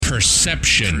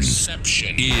Perception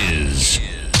is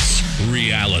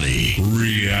reality.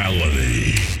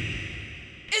 Reality.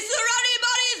 Is there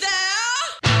anybody there?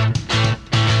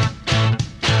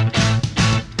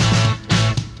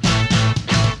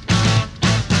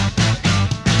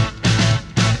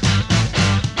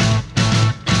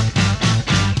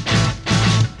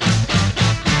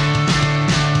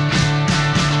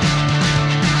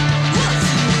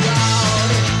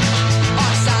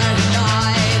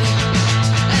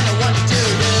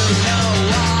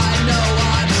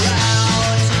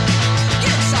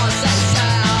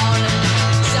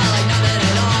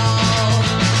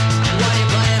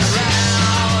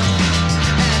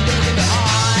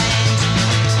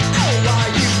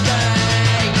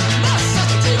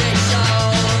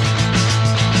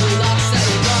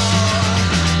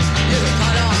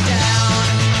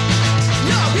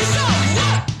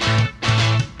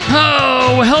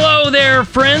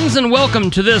 Friends, and welcome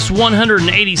to this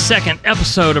 182nd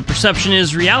episode of Perception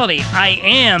is Reality. I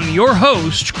am your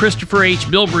host, Christopher H.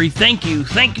 Bilbrey. Thank you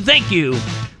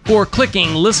for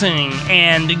clicking, listening,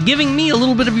 and giving me a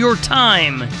little bit of your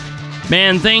time.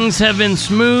 Man, things have been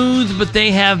smooth, but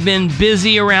they have been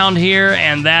busy around here,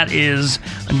 and that is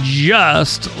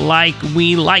just like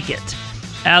we like it.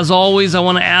 As always, I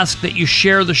want to ask that you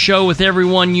share the show with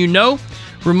everyone you know.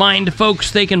 Remind folks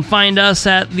they can find us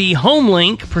at the home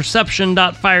link,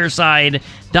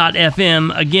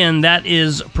 perception.fireside.fm. Again, that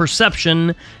is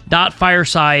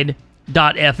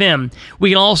perception.fireside.fm. We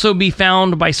can also be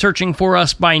found by searching for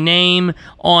us by name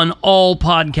on all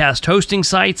podcast hosting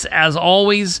sites, as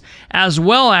always, as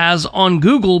well as on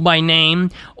Google by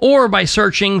name, or by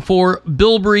searching for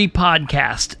Bilbrey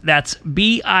Podcast. That's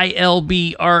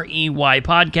Bilbrey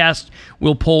Podcast.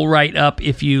 We'll pull right up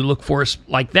if you look for us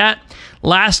like that.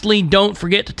 Lastly, don't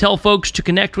forget to tell folks to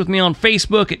connect with me on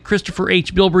Facebook at Christopher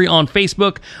H. Bilbrey on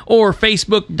Facebook, or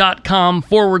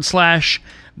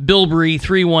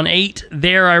facebook.com/Bilbrey318.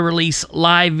 There I release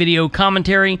live video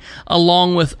commentary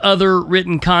along with other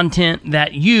written content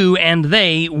that you and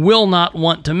they will not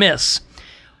want to miss.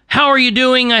 How are you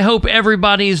doing? I hope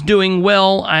everybody's doing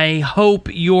well. I hope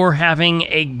you're having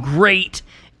a great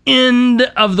end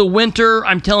of the winter.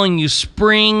 I'm telling you,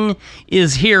 spring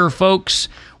is here, folks.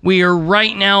 We are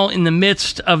right now in the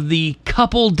midst of the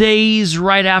couple days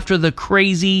right after the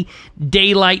crazy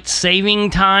daylight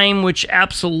saving time, which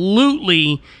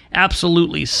absolutely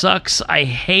sucks. I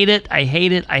hate it.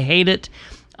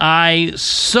 I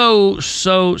so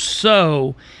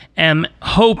am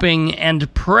hoping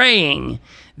and praying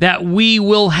that we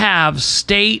will have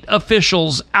state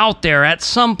officials out there at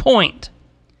some point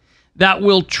that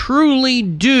will truly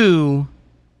do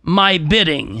my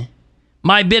bidding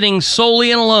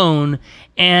solely and alone,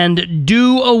 and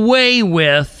do away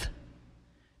with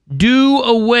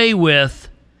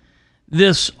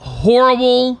this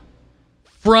horrible,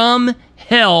 from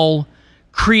hell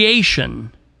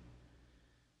creation,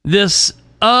 this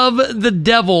of the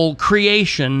devil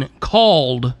creation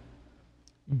called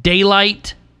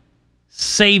daylight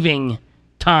saving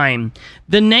time.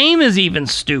 The name is even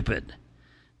stupid.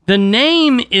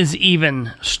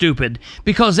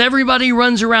 Because everybody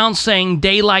runs around saying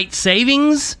daylight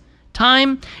savings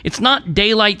time. It's not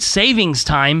daylight savings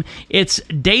time, it's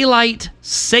daylight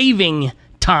saving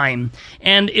time.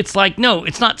 And it's like, no,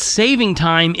 it's not saving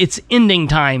time, it's ending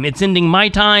time. It's ending my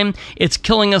time. It's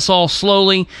killing us all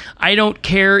slowly. I don't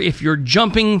care if you're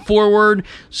jumping forward,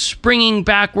 springing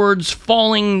backwards,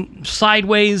 falling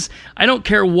sideways. I don't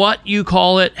care what you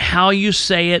call it, how you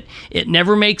say it. It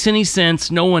never makes any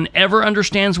sense. No one ever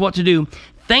understands what to do.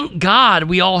 Thank God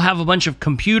we all have a bunch of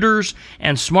computers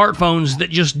and smartphones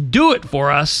that just do it for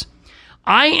us.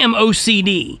 I am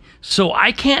OCD, so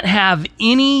I can't have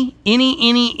any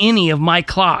of my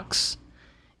clocks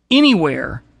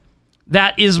anywhere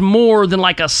that is more than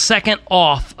like a second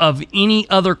off of any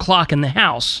other clock in the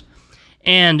house.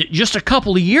 And just a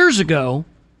couple of years ago,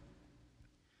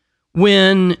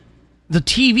 when the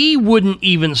TV wouldn't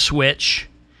even switch,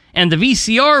 and the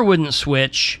VCR wouldn't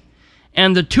switch,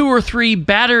 and the 2 or 3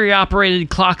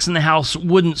 battery-operated clocks in the house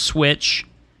wouldn't switch,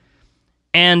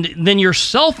 and then your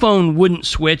cell phone wouldn't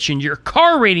switch, and your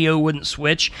car radio wouldn't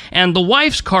switch, and the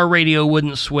wife's car radio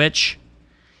wouldn't switch,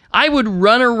 I would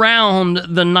run around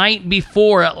the night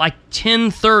before at like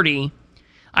 10:30.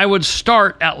 I would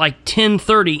start at like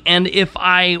 10:30, and if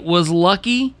I was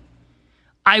lucky,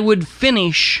 I would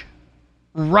finish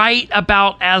right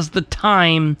about as the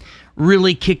time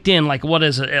really kicked in. Like, what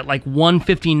is it? At like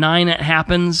 1:59 it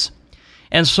happens.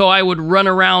 And so I would run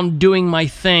around doing my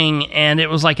thing, and it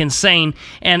was like insane.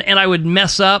 And I would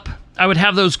mess up. I would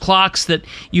have those clocks that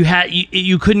you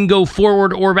couldn't go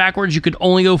forward or backwards. You could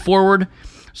only go forward.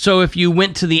 So if you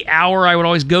went to the hour, I would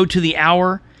always go to the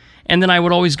hour, and then I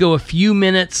would always go a few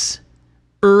minutes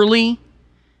early,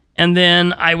 and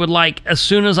then I would, like, as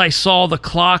soon as I saw the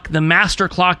clock, the master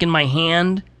clock in my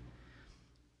hand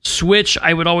switch,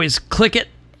 I would always click it,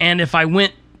 and if I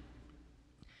went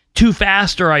too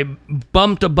fast or I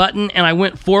bumped a button and I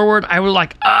went forward, I was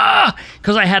like,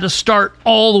 because I had to start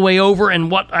all the way over, and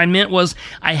what I meant was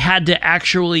I had to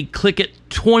actually click it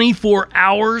 24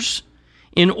 hours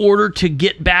in order to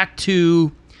get back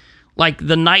to, like,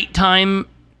 the nighttime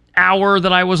hour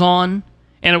that I was on,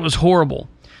 and it was horrible.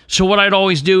 So what I'd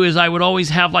always do is I would always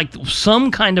have, like,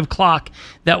 some kind of clock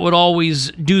that would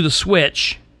always do the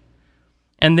switch,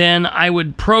 and then I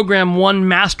would program one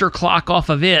master clock off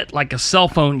of it, like a cell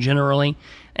phone generally,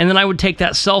 and then I would take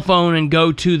that cell phone and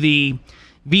go to the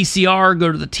VCR,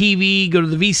 go to the TV, go to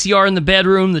the VCR in the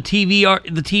bedroom, the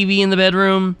TV in the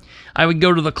bedroom. I would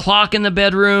go to the clock in the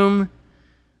bedroom,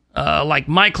 like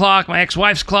my clock, my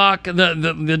ex-wife's clock,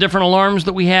 the different alarms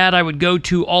that we had. I would go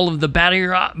to all of the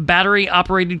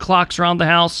battery-operated clocks around the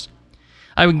house.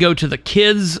 I would go to the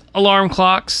kids' alarm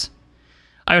clocks.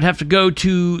 I would have to go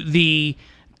to the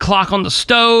clock on the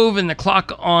stove and the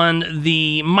clock on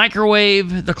the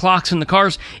microwave, the clocks in the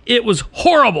cars. It was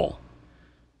horrible.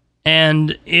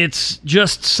 And it's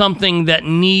just something that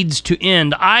needs to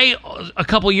end. I, a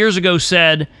couple years ago,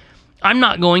 said, I'm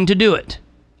not going to do it.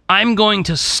 I'm going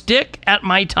to stick at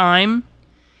my time,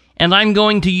 and I'm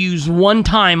going to use one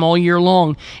time all year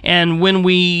long. And when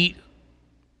we,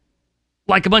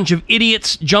 like a bunch of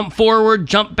idiots, jump forward,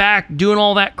 jump back, doing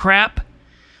all that crap,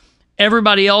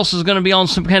 everybody else is going to be on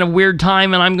some kind of weird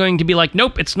time, and I'm going to be like,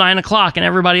 nope, it's 9 o'clock, and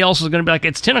everybody else is going to be like,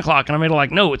 it's 10 o'clock, and I'm going to be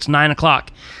like, no, it's 9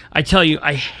 o'clock. I tell you,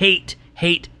 I hate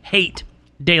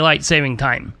daylight saving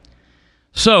time.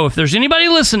 So if there's anybody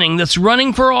listening that's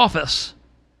running for office,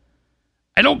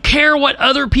 I don't care what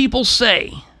other people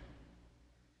say.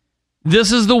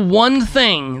 This is the one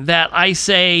thing that I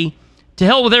say, to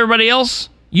hell with everybody else.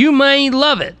 You may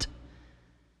love it,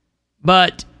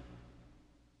 but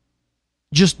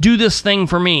just do this thing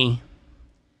for me,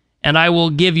 and I will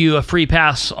give you a free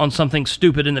pass on something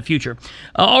stupid in the future.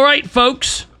 All right,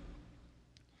 folks.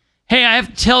 Hey, I have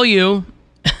to tell you,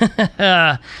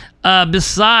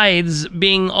 besides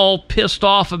being all pissed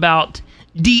off about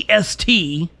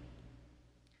DST,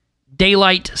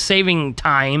 daylight saving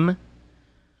time,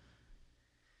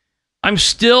 I'm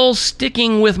still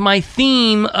sticking with my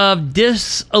theme of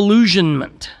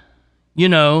disillusionment. You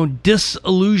know,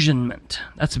 disillusionment.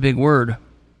 That's a big word.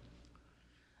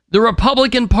 The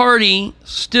Republican Party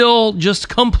still just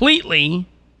completely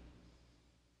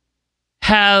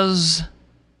has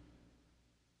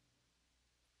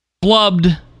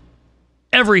flubbed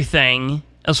everything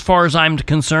as far as I'm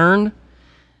concerned.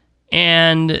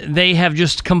 And they have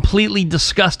just completely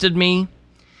disgusted me.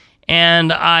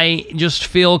 And I just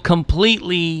feel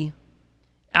completely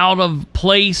out of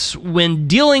place when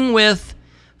dealing with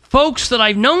folks that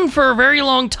I've known for a very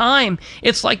long time.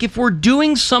 It's like if we're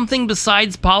doing something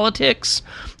besides politics,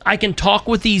 I can talk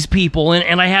with these people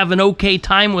and I have an okay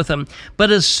time with them.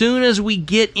 But as soon as we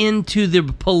get into the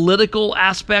political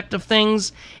aspect of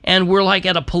things and we're like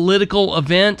at a political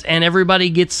event and everybody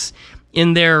gets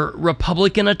in their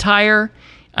Republican attire,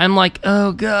 I'm like,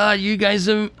 oh God, you guys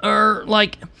are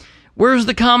like, where's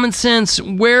the common sense?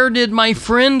 Where did my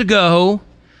friend go?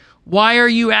 Why are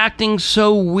you acting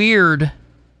so weird?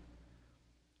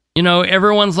 You know,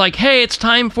 everyone's like, hey, it's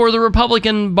time for the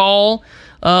Republican ball.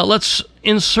 Let's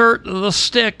insert the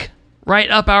stick right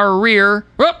up our rear.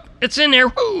 Oh, it's in there.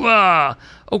 Hoo-ah.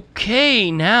 Okay,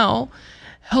 now,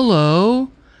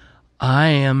 hello. I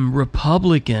am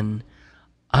Republican.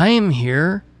 I am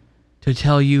here to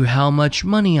tell you how much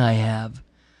money I have.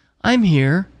 I'm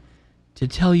here to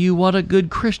tell you what a good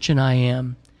Christian I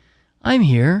am. I'm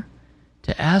here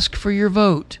to ask for your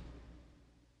vote.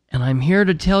 And I'm here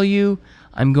to tell you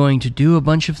I'm going to do a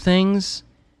bunch of things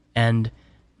and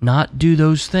not do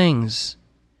those things.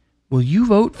 Will you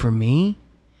vote for me?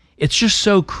 It's just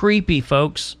so creepy,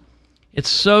 folks. It's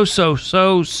so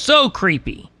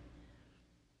creepy.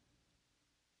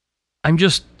 I'm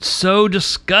just so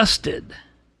disgusted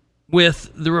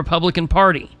with the Republican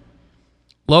Party.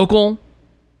 Local,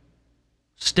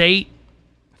 state,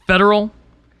 federal.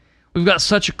 We've got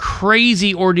such a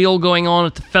crazy ordeal going on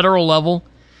at the federal level.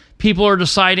 People are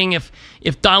deciding if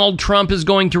Donald Trump is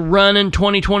going to run in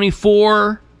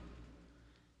 2024,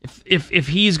 if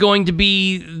he's going to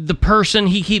be the person.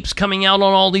 He keeps coming out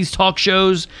on all these talk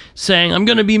shows saying, I'm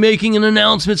going to be making an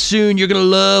announcement soon. You're going to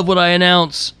love what I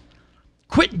announce.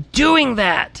 Quit doing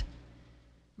that.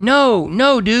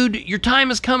 No, dude, your time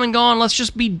has come and gone. Let's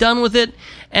just be done with it.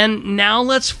 And now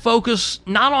let's focus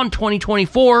not on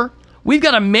 2024. We've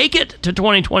got to make it to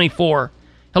 2024.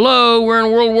 Hello, we're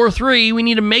in World War III. We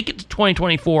need to make it to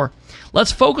 2024.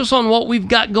 Let's focus on what we've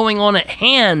got going on at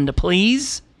hand,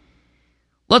 please.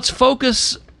 Let's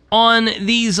focus on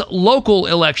these local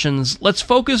elections. Let's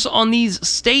focus on these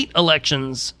state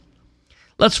elections.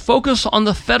 Let's focus on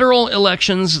the federal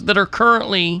elections that are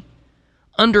currently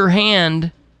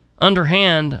underhanded,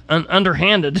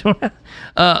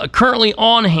 currently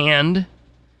on hand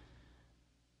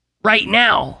right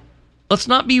now. Let's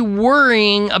not be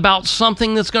worrying about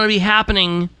something that's going to be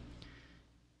happening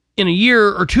in a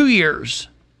year or 2 years,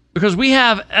 because we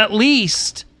have at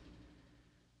least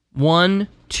 1,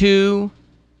 2,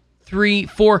 3,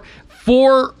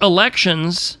 4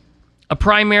 elections, a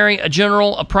primary, a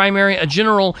general, a primary, a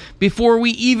general, before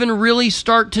we even really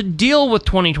start to deal with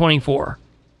 2024.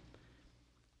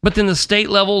 But then the state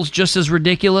level is just as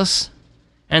ridiculous,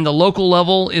 and the local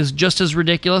level is just as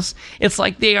ridiculous. It's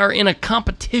like they are in a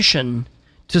competition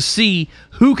to see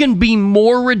who can be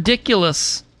more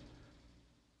ridiculous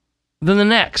than the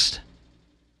next.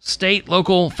 State,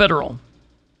 local, federal.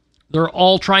 They're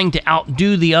all trying to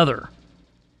outdo the other.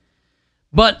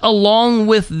 But along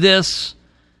with this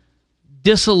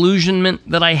disillusionment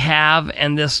that I have,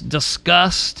 and this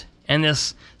disgust, and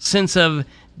this sense of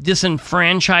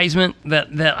disenfranchisement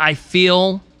that I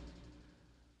feel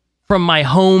from my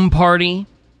home party,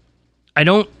 I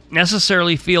don't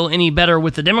necessarily feel any better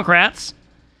with the Democrats.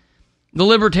 The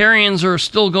Libertarians are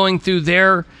still going through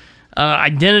their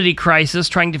identity crisis,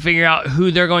 trying to figure out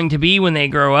who they're going to be when they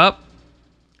grow up.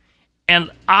 And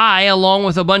I, along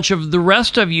with a bunch of the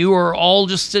rest of you, are all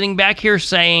just sitting back here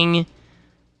saying,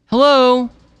 hello,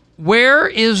 where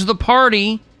is the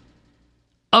party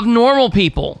of normal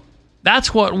people?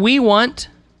 That's what we want.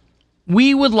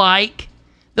 We would like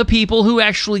the people who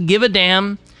actually give a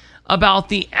damn about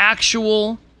the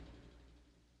actual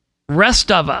rest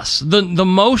of us, the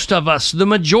most of us, the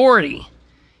majority.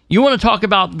 You want to talk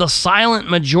about the silent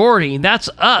majority? That's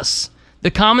us,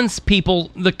 the common people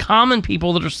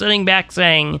that are sitting back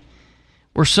saying,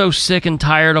 we're so sick and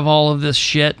tired of all of this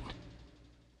shit.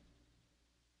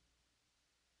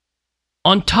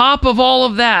 On top of all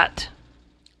of that,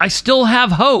 I still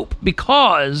have hope,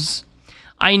 because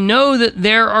I know that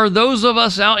there are those of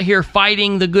us out here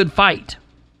fighting the good fight.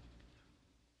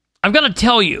 I've got to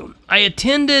tell you, I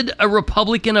attended a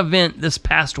Republican event this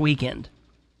past weekend.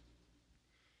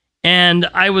 And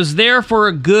I was there for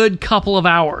a good couple of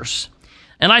hours.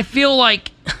 And I feel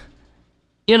like,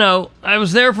 I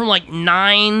was there from like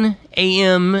 9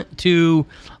 a.m. to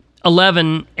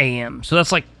 11 a.m. So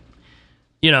that's like,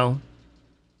 a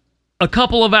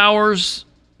couple of hours,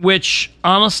 which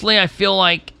honestly I feel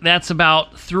like that's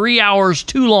about 3 hours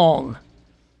too long.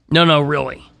 No,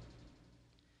 really.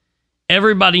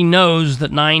 Everybody knows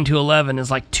that 9 to 11 is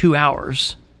like 2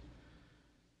 hours.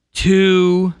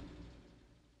 Two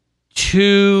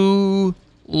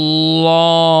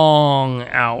long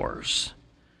hours.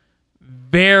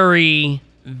 Very,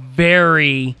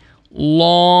 very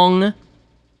long,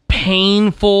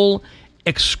 painful,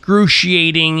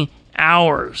 excruciating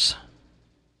hours.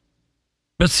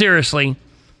 But seriously,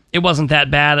 it wasn't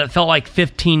that bad. It felt like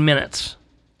 15 minutes.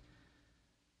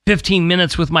 15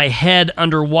 minutes with my head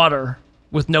underwater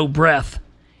with no breath.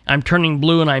 I'm turning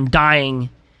blue and I'm dying.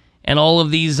 And all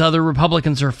of these other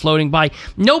Republicans are floating by.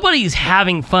 Nobody's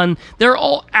having fun. They're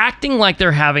all acting like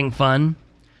they're having fun.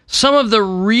 Some of the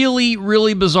really,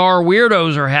 really bizarre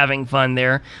weirdos are having fun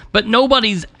there. But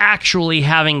nobody's actually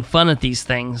having fun at these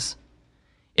things.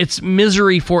 It's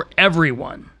misery for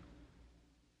everyone.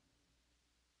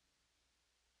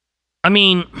 I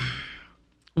mean,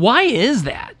 why is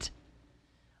that?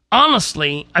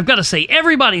 Honestly, I've got to say,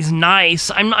 everybody's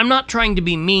nice. I'm not trying to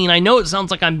be mean. I know it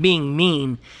sounds like I'm being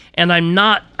mean, and I'm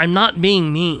not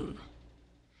being mean.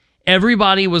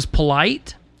 Everybody was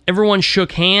polite. Everyone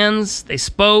shook hands. They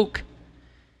spoke.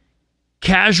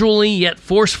 Casually yet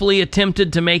forcefully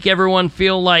attempted to make everyone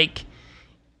feel like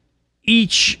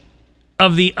each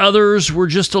of the others were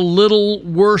just a little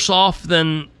worse off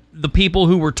than the people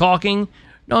who were talking.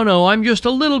 No, I'm just a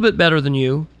little bit better than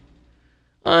you.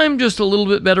 I'm just a little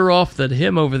bit better off than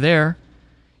him over there.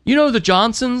 The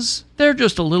Johnsons, they're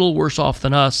just a little worse off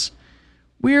than us.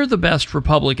 We're the best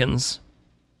Republicans.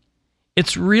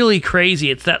 It's really crazy.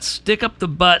 It's that stick up the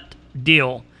butt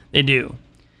deal they do.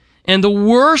 And the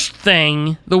worst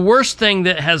thing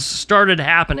that has started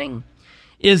happening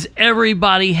is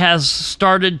everybody has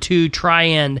started to try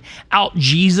and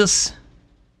out-Jesus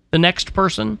the next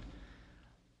person.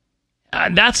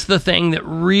 That's the thing that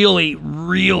really,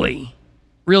 really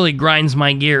really grinds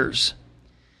my gears.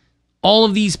 All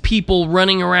of these people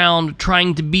running around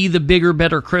trying to be the bigger,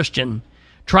 better Christian,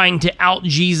 trying to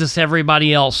out-Jesus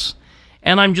everybody else.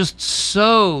 And I'm just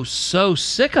so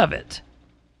sick of it.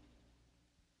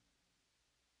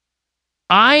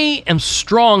 I am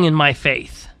strong in my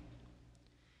faith,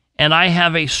 and I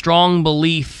have a strong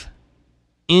belief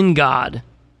in God,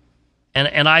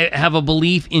 and I have a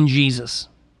belief in Jesus.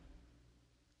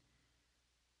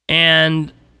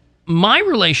 And my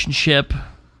relationship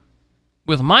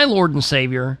with my Lord and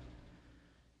Savior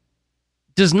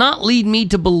does not lead me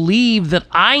to believe that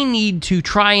I need to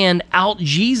try and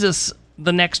out-Jesus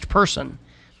the next person.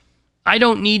 I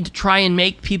don't need to try and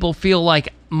make people feel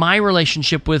like my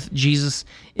relationship with Jesus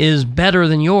is better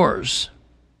than yours.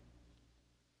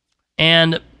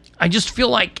 And I just feel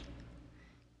like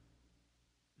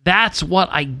that's what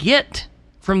I get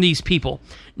from these people.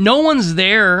 No one's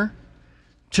there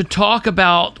to talk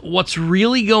about what's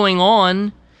really going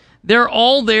on. They're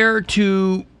all there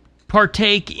to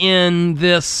partake in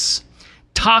this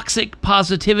toxic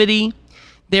positivity.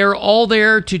 They're all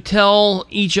there to tell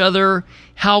each other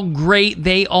how great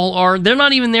they all are. They're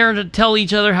not even there to tell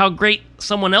each other how great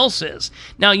someone else is.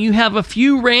 Now, you have a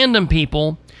few random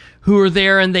people who are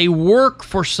there and they work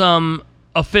for some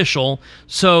official,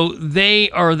 so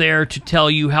they are there to tell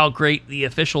you how great the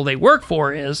official they work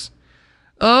for is.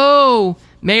 Oh,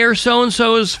 Mayor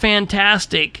so-and-so is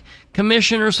fantastic.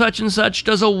 Commissioner such and such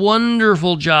does a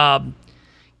wonderful job.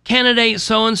 Candidate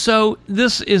so-and-so,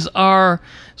 this is our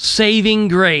saving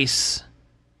grace.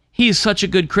 He is such a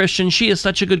good Christian. She is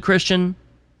such a good Christian.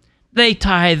 They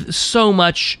tithe so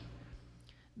much.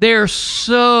 They're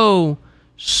so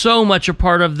much a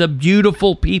part of the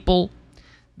beautiful people.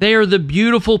 They are the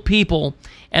beautiful people,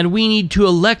 and we need to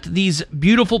elect these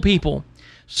beautiful people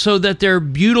so that their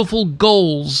beautiful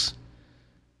goals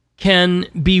can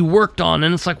be worked on.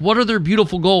 And it's like, what are their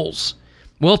beautiful goals?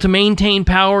 Well, to maintain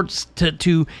power,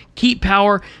 to keep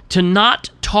power, to not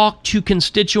talk to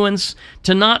constituents,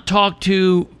 to not talk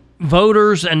to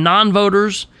voters and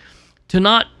non-voters, to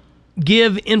not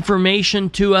give information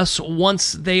to us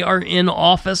once they are in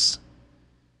office.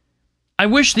 I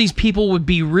wish these people would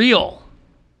be real.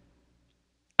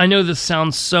 I know this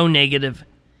sounds so negative,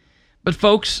 but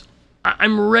folks,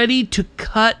 I'm ready to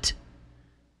cut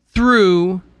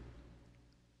through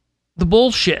the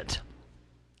bullshit.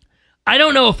 I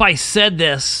don't know if I said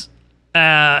this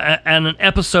an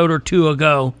episode or two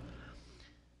ago.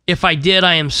 If I did,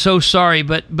 I am so sorry,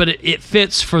 but it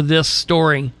fits for this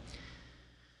story.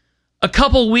 A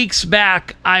couple weeks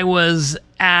back, I was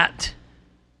at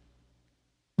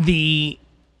the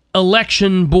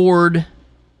election board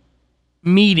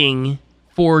meeting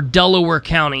for Delaware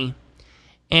County,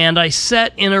 and I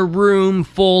sat in a room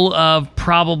full of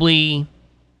probably...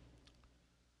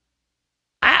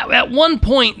 At one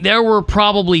point, there were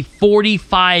probably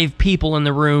 45 people in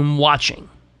the room watching.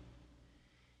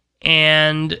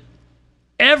 And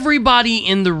everybody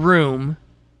in the room,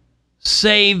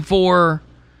 save for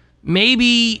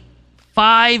maybe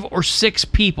 5 or 6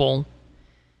 people,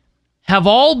 have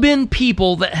all been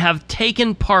people that have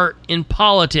taken part in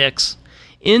politics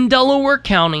in Delaware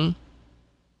County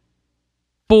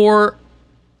for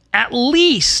at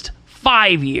least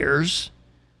 5 years,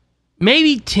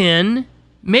 maybe 10,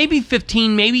 maybe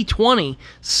 15, maybe 20.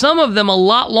 Some of them a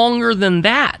lot longer than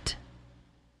that.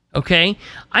 Okay?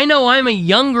 I know I'm a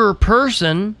younger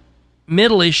person,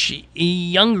 middle-ish,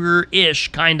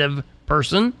 younger-ish kind of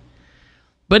person,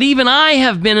 but even I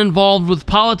have been involved with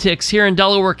politics here in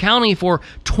Delaware County for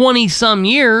 20-some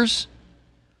years,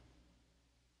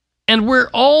 and we're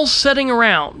all sitting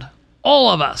around, all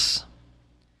of us,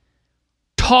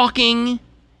 talking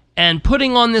and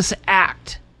putting on this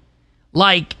act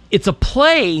like it's a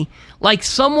play, like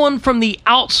someone from the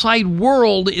outside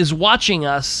world is watching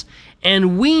us,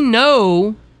 and we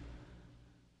know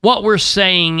what we're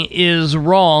saying is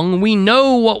wrong. We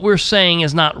know what we're saying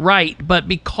is not right, but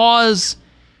because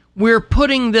we're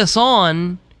putting this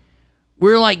on,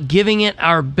 we're like giving it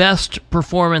our best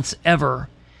performance ever.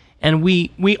 And we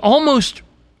almost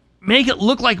make it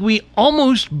look like we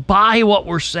almost buy what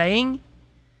we're saying,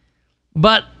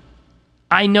 but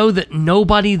I know that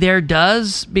nobody there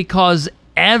does, because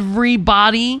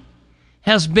everybody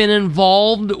has been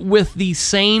involved with the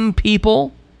same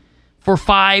people for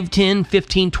 5, 10,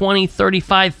 15, 20,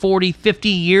 35, 40, 50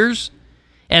 years,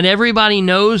 and everybody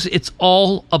knows it's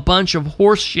all a bunch of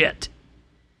horse shit.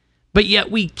 But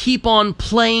yet we keep on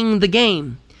playing the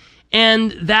game.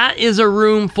 And that is a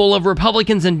room full of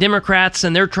Republicans and Democrats,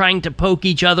 and they're trying to poke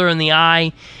each other in the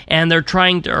eye, and they're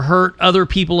trying to hurt other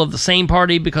people of the same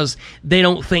party because they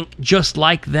don't think just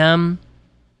like them.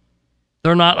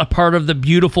 They're not a part of the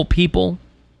beautiful people.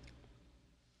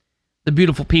 The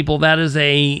beautiful people, that is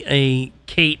a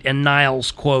Kate and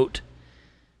Niles quote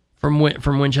from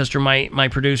Winchester, my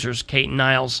producers, Kate and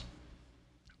Niles.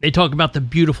 They talk about the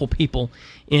beautiful people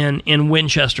in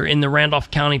Winchester, in the Randolph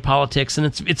County politics, and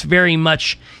it's very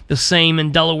much the same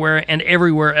in Delaware and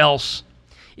everywhere else.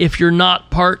 If you're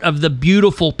not part of the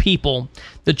beautiful people,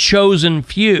 the chosen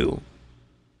few,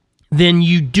 then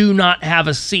you do not have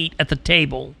a seat at the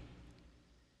table.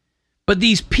 But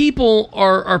these people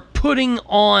are putting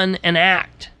on an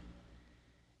act.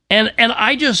 And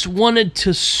I just wanted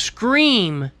to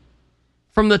scream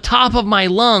from the top of my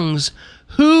lungs,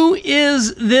 who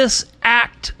is this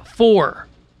act for?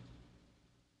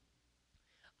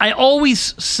 I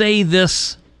always say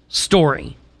this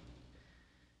story.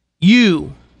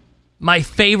 You, my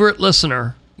favorite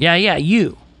listener, yeah,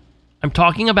 you. I'm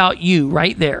talking about you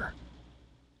right there.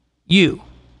 You.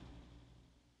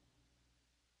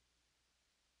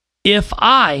 If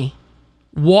I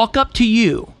walk up to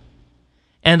you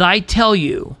and I tell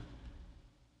you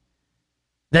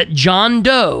that John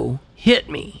Doe hit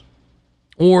me,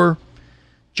 or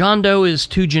John Doe is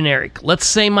too generic. Let's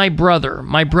say my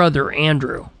brother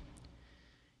Andrew.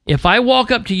 If I walk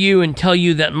up to you and tell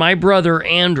you that my brother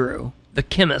Andrew, the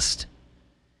chemist,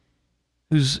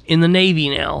 who's in the Navy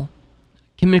now,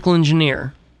 chemical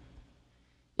engineer,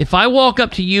 if I walk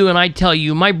up to you and I tell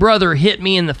you my brother hit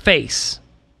me in the face,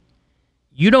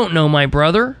 you don't know my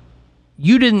brother.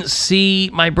 You didn't see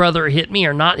my brother hit me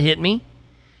or not hit me.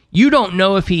 You don't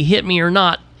know if he hit me or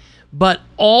not. But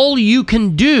all you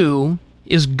can do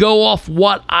is go off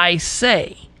what I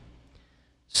say.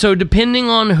 So depending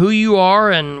on who you are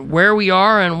and where we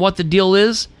are and what the deal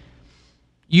is,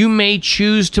 you may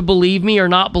choose to believe me or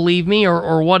not believe me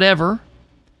or whatever.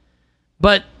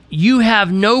 But you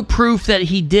have no proof that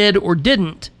he did or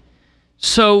didn't.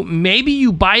 So maybe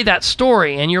you buy that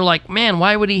story and you're like, man,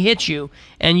 why would he hit you?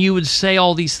 And you would say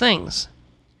all these things.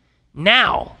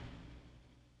 Now,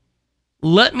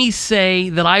 let me say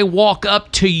that I walk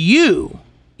up to you.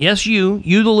 Yes, you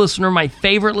the listener, my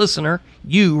favorite listener,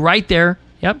 you right there.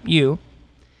 Yep, you.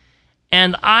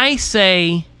 And I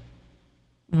say,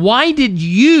 why did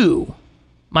you,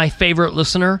 my favorite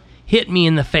listener, hit me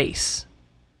in the face?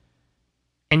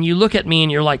 And you look at me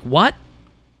and you're like, what?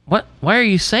 What? Why are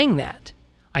you saying that?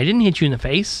 I didn't hit you in the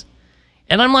face.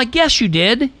 And I'm like, yes, you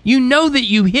did. You know that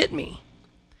you hit me.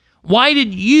 Why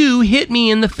did you hit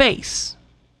me in the face?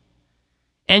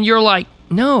 And you're like,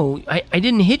 no, I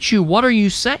didn't hit you. What are you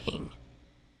saying?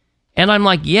 And I'm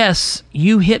like, yes,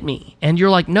 you hit me. And you're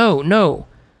like, no.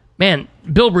 Man,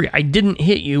 Bilbrey, I didn't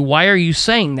hit you. Why are you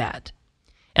saying that?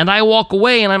 And I walk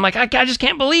away and I'm like, I just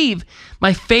can't believe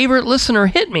my favorite listener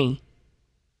hit me.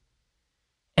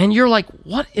 And you're like,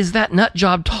 what is that nut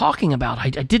job talking about? I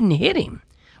didn't hit him.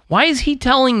 Why is he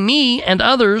telling me and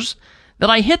others that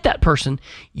I hit that person?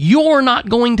 You're not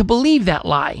going to believe that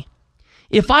lie.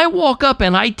 If I walk up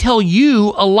and I tell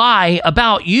you a lie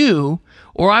about you,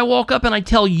 or I walk up and I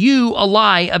tell you a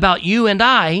lie about you and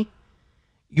I,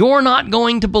 you're not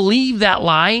going to believe that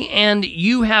lie, and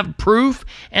you have proof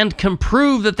and can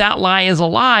prove that that lie is a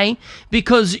lie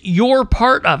because you're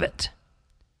part of it.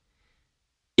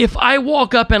 If I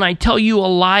walk up and I tell you a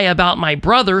lie about my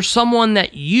brother, someone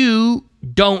that you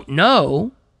don't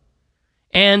know,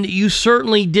 and you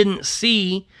certainly didn't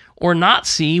see or not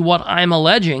see what I'm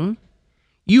alleging,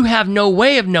 you have no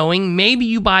way of knowing. Maybe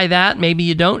you buy that, maybe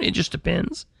you don't. It just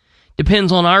depends.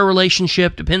 Depends on our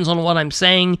relationship, depends on what I'm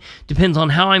saying, depends on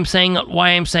how I'm saying it, why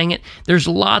I'm saying it. There's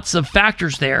lots of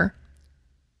factors there.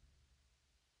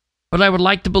 But I would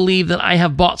like to believe that I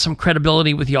have bought some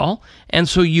credibility with y'all, and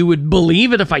so you would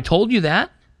believe it if I told you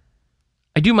that.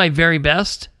 I do my very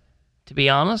best, to be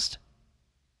honest.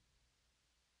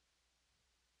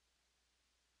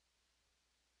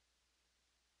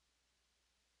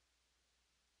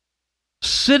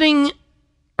 Sitting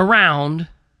around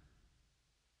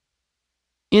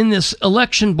in this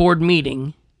election board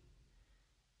meeting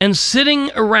and sitting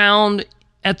around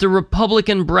at the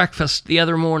Republican breakfast the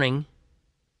other morning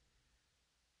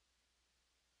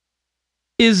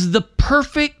is the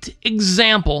perfect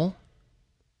example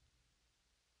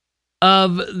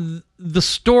of the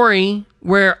story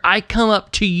where I come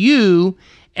up to you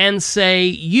and say,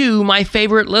 you, my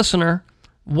favorite listener,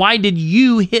 why did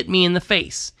you hit me in the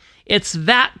face? It's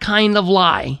that kind of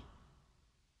lie.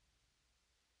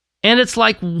 And it's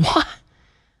like, what?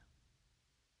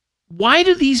 Why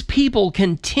do these people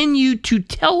continue to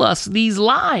tell us these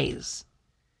lies?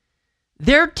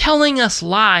 They're telling us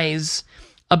lies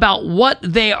about what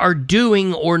they are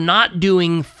doing or not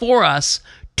doing for us,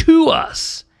 to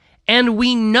us. And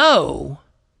we know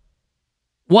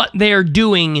what they are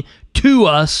doing to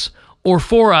us or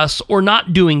for us, or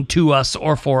not doing to us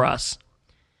or for us.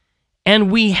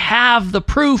 And we have the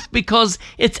proof because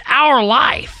it's our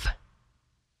life.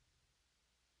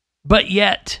 But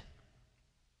yet,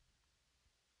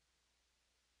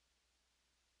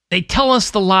 they tell us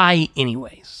the lie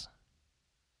anyways.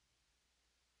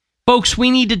 Folks, we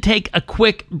need to take a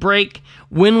quick break.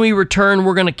 When we return,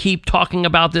 we're going to keep talking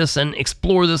about this and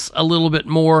explore this a little bit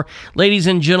more. Ladies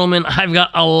and gentlemen, I've got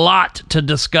a lot to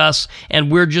discuss,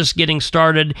 and we're just getting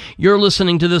started. You're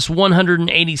listening to this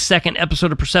 182nd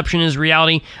episode of Perception is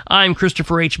Reality. I'm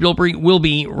Christopher H. Bilbrey. We'll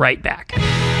be right back.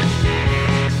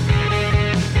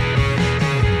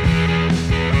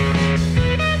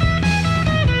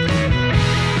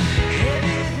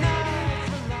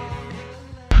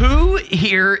 Who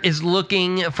here is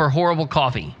looking for horrible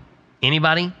coffee?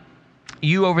 Anybody?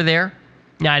 You over there?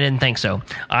 No, I didn't think so.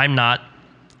 I'm not,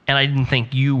 and I didn't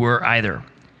think you were either.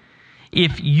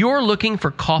 If you're looking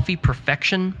for coffee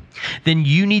perfection, then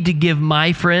you need to give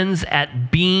my friends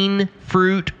at Bean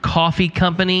Fruit Coffee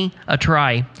Company a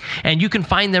try. And you can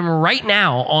find them right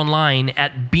now online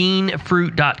at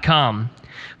beanfruit.com.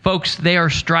 Folks, they are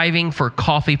striving for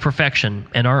coffee perfection,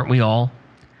 and aren't we all?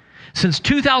 Since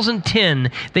 2010,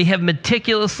 they have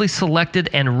meticulously selected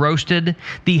and roasted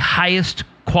the highest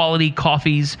quality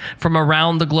coffees from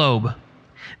around the globe.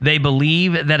 They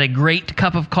believe that a great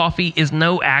cup of coffee is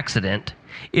no accident.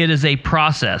 It is a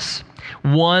process,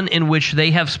 one in which they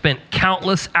have spent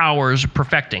countless hours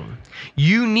perfecting.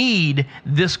 You need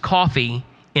this coffee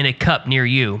in a cup near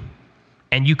you,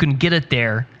 and you can get it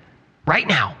there right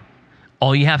now.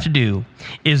 All you have to do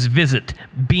is visit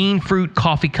Bean Fruit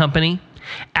Coffee Company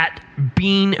at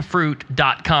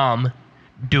beanfruit.com.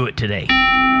 Do it today.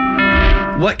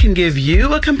 What can give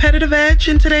you a competitive edge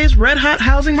in today's red-hot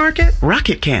housing market?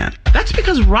 Rocket can. That's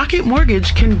because Rocket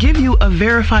Mortgage can give you a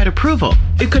verified approval.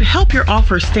 It could help your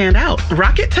offer stand out.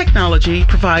 Rocket Technology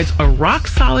provides a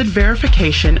rock-solid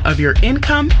verification of your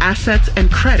income, assets,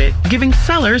 and credit, giving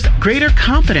sellers greater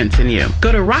confidence in you.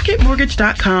 Go to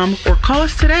rocketmortgage.com or call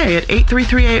us today at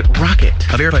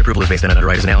 8338-ROCKET. A verified approval is based on an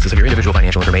underwriter's analysis of your individual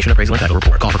financial information, appraisal, and title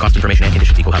report. Call for cost information and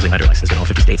conditions. Equal housing lender licensed in all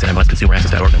 50 states and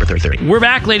MLSConsumerAccess.org number 3030. We're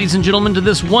back, ladies and gentlemen, to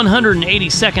this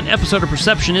 182nd episode of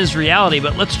Perception is Reality,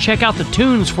 but let's check out the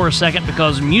tunes for a second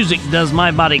because music does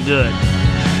my body good.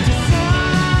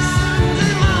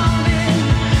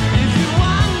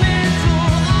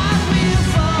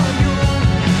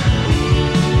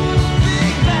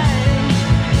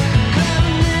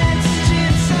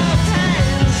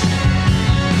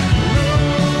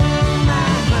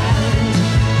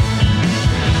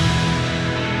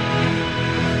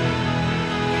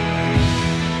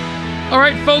 All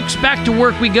right, folks, back to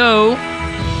work we go.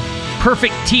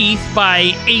 Perfect Teeth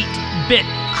by 8-Bit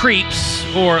Creeps,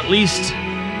 or at least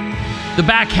the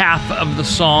back half of the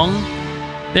song.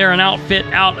 They're an outfit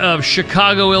out of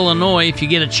Chicago, Illinois. If you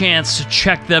get a chance to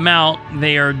check them out,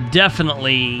 they are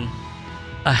definitely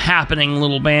a happening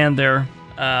little band there.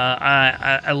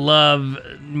 I love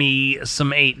me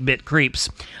some 8-Bit Creeps.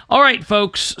 All right,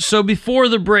 folks, so before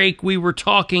the break, we were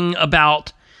talking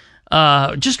about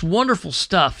just wonderful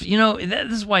stuff. You know,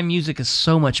 this is why music is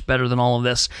so much better than all of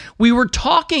this. We were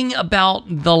talking about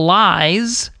the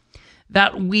lies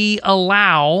that we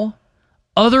allow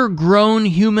other grown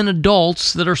human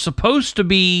adults that are supposed to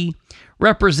be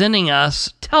representing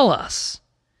us tell us.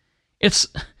 It's,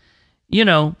 you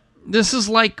know, this is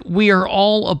like we are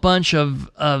all a bunch of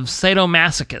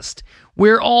sadomasochists.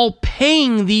 We're all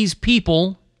paying these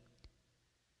people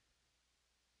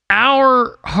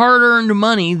our hard-earned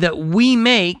money that we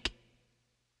make,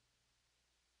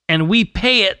 and we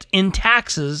pay it in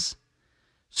taxes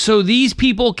so these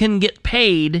people can get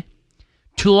paid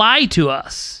to lie to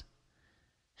us.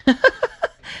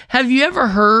 Have you ever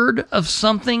heard of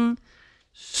something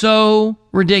so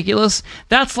ridiculous?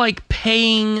 That's like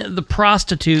paying the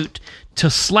prostitute to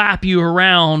slap you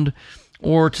around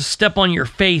or to step on your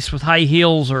face with high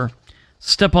heels or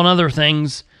step on other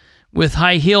things with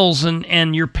high heels,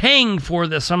 and you're paying for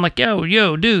this. I'm like,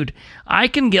 yo, dude, I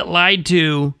can get lied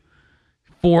to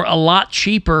for a lot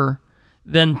cheaper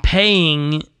than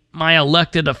paying my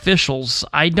elected officials.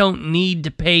 I don't need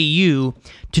to pay you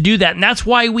to do that. And that's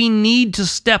why we need to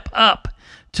step up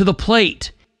to the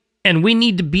plate. And we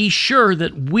need to be sure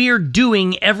that we're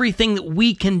doing everything that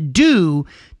we can do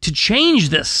to change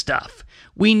this stuff.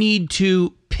 We need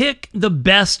to pick the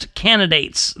best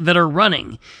candidates that are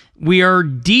running. We are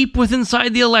deep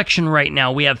inside the election right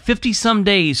now. We have 50-some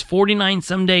days,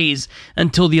 49-some days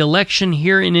until the election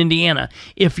here in Indiana.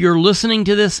 If you're listening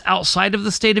to this outside of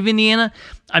the state of Indiana,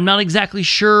 I'm not exactly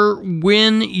sure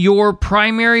when your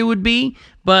primary would be,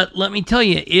 but let me tell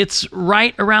you, it's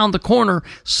right around the corner.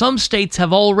 Some states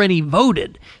have already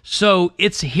voted, so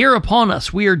it's here upon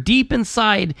us. We are deep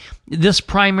inside this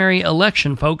primary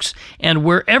election, folks, and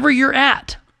wherever you're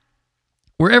at,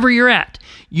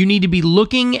 you need to be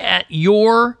looking at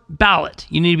your ballot.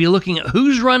 You need to be looking at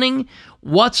who's running,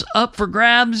 what's up for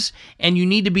grabs, and you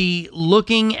need to be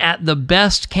looking at the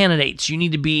best candidates. You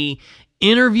need to be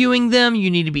interviewing them.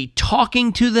 You need to be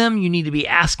talking to them. You need to be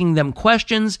asking them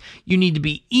questions. You need to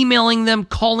be emailing them,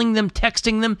 calling them,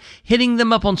 texting them, hitting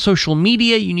them up on social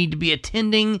media. You need to be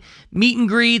attending meet and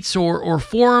greets or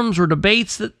forums or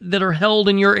debates that are held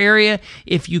in your area.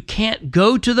 If you can't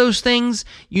go to those things,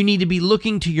 you need to be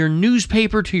looking to your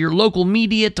newspaper, to your local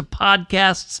media, to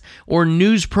podcasts or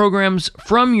news programs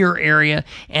from your area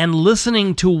and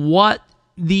listening to what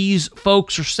these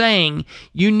folks are saying.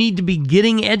 You need to be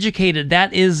getting educated.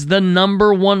 That is the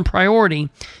number one priority.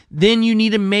 Then you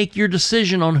need to make your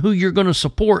decision on who you're going to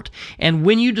support. And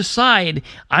when you decide,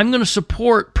 I'm going to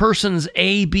support persons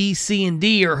A, B, C, and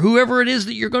D, or whoever it is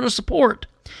that you're going to support,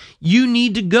 you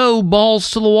need to go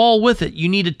balls to the wall with it. You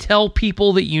need to tell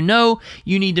people that you know.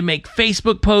 You need to make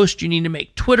Facebook posts. You need to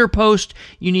make Twitter posts.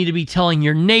 You need to be telling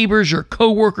your neighbors, your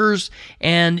coworkers,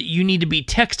 and you need to be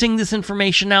texting this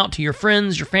information out to your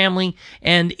friends, your family,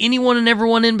 and anyone and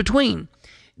everyone in between.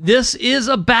 This is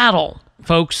a battle,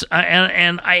 folks,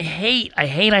 and I hate,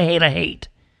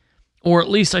 or at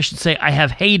least I should say I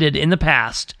have hated in the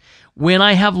past when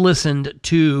I have listened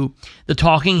to the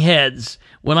talking heads,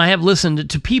 when I have listened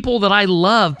to people that I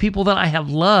love, people that I have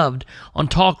loved on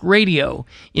talk radio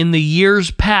in the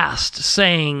years past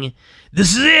saying,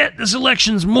 this is it, this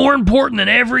election's more important than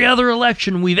every other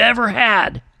election we've ever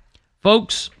had.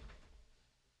 Folks,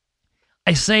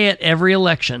 I say it every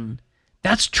election.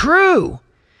 That's true.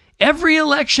 Every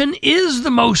election is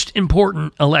the most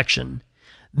important election.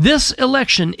 This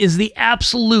election is the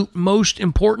absolute most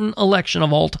important election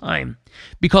of all time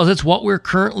because it's what we're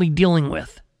currently dealing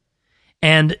with.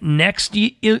 And next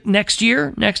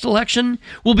election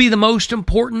will be the most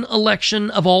important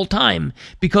election of all time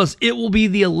because it will be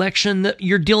the election that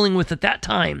you're dealing with at that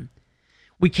time.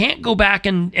 We can't go back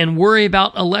and worry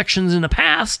about elections in the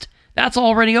past. That's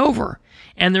already over.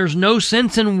 And there's no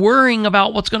sense in worrying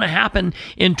about what's going to happen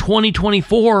in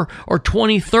 2024 or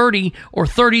 2030 or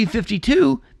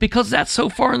 3052 because that's so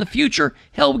far in the future.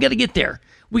 Hell, we got to get there.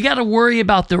 We got to worry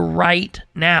about the right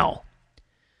now.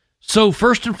 So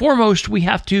first and foremost, we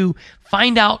have to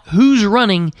find out who's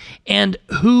running and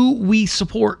who we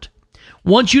support.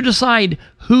 Once you decide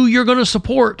who you're going to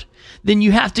support, then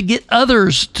you have to get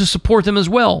others to support them as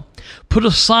well. Put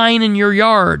a sign in your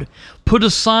yard. Put a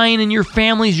sign in your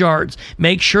family's yards.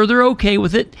 Make sure they're okay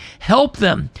with it. Help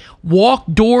them. Walk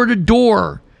door to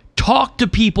door. Talk to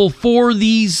people for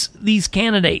these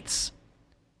candidates.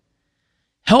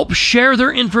 Help share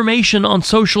their information on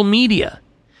social media.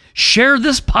 Share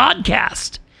this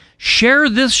podcast. Share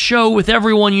this show with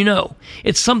everyone you know.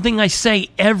 It's something I say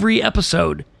every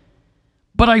episode,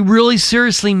 but I really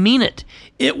seriously mean it.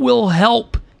 It will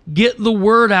help get the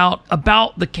word out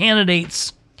about the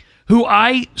candidates who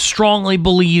I strongly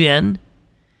believe in,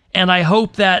 and I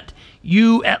hope that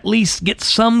you at least get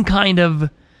some kind of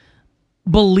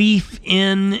belief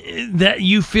in that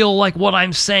you feel like what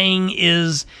I'm saying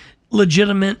is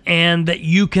legitimate and that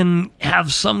you can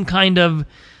have some kind of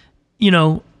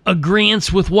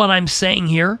agreeance with what I'm saying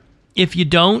here. If you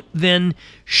don't, then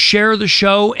share the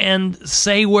show and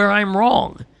say where I'm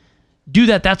wrong. Do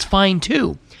that, that's fine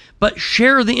too. But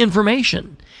share the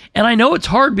information. And I know it's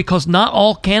hard because not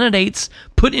all candidates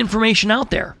put information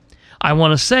out there. I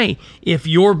want to say, if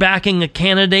you're backing a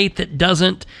candidate that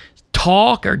doesn't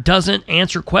talk or doesn't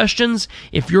answer questions,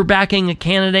 if you're backing a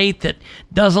candidate that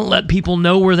doesn't let people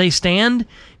know where they stand,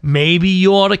 maybe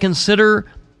you ought to consider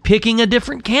picking a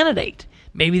different candidate.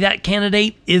 Maybe that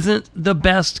candidate isn't the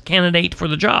best candidate for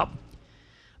the job.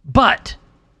 But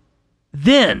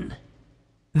then,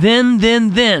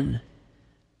 the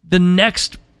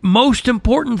next most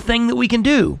important thing that we can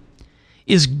do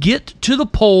is get to the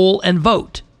poll and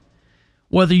vote.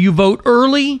 Whether you vote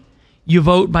early, you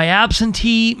vote by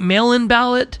absentee, mail-in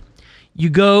ballot, you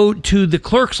go to the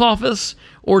clerk's office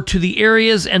or to the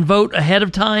areas and vote ahead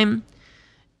of time,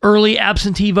 early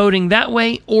absentee voting that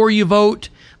way, or you vote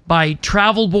by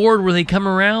travel board where they come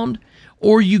around,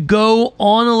 or you go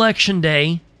on election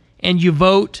day and you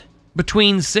vote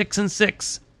between 6 and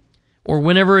 6, or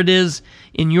whenever it is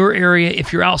in your area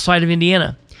if you're outside of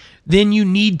Indiana. then you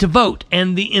need to vote.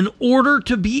 And in order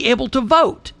to be able to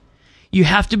vote, you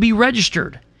have to be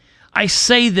registered. I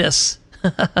say this.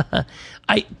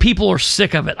 People are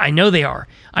sick of it. I know they are.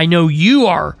 I know you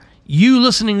are. You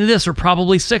listening to this are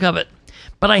probably sick of it.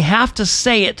 But I have to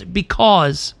say it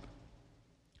because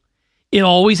it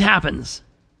always happens.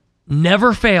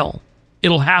 Never fail.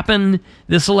 It'll happen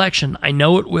this election. I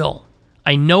know it will.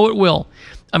 I know it will.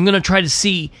 I'm going to try to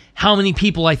see how many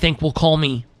people I think will call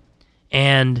me.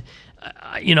 And,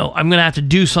 I'm going to have to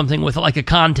do something with it, like a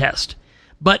contest.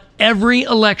 But every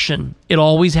election, it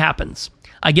always happens.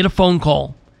 I get a phone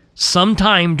call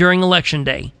sometime during election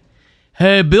day.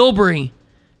 Hey, Bilbrey.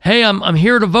 Hey, I'm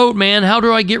here to vote, man. How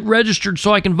do I get registered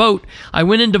so I can vote? I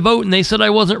went in to vote and they said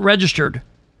I wasn't registered.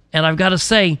 And I've got to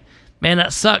say, man,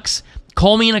 that sucks.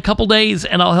 Call me in a couple days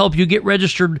and I'll help you get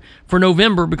registered for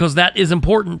November because that is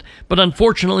important. But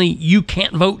unfortunately, you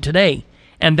can't vote today.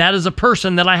 And that is a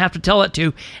person that I have to tell it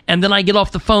to. And then I get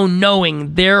off the phone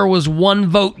knowing there was one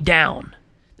vote down.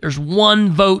 There's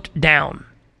one vote down.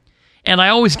 And I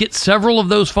always get several of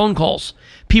those phone calls.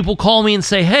 People call me and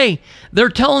say, hey, they're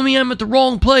telling me I'm at the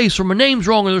wrong place, or my name's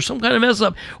wrong, or there's some kind of mess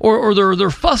up, or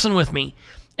they're fussing with me.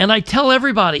 And I tell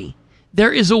everybody,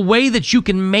 there is a way that you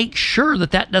can make sure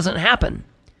that doesn't happen.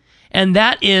 And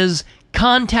that is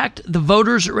contact the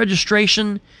voters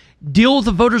registration, deal with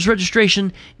the voters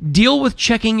registration, deal with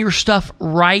checking your stuff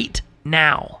right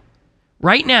now.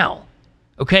 Right now.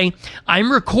 Okay?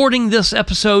 I'm recording this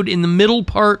episode in the middle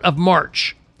part of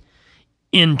March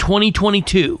in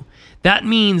 2022. That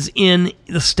means in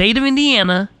the state of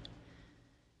Indiana,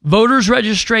 voters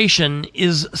registration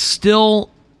is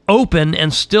still open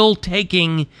and still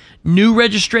taking new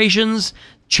registrations,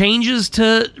 changes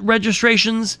to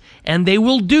registrations, and they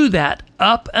will do that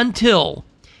up until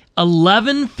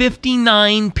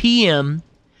 11:59 p.m.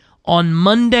 on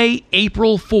Monday,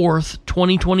 April 4th,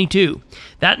 2022.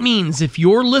 That means if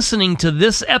you're listening to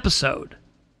this episode,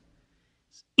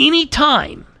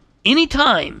 anytime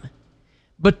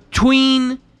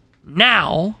between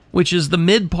now, which is the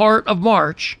mid part of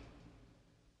March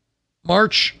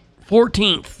 14th,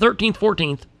 13th,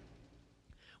 14th,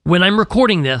 when I'm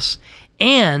recording this,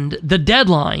 and the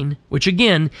deadline, which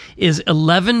again is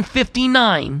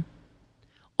 11:59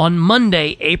 on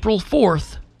Monday, April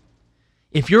 4th,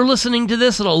 if you're listening to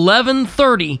this at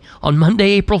 11:30 on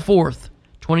Monday, April 4th,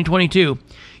 2022,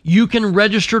 you can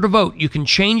register to vote. You can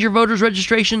change your voter's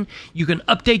registration. You can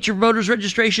update your voter's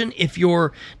registration. If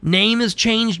your name is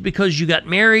changed because you got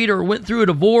married or went through a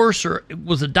divorce or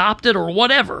was adopted or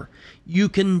whatever, you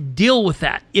can deal with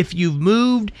that. If you've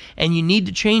moved and you need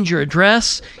to change your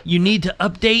address, you need to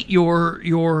update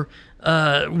your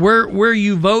where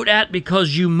you vote at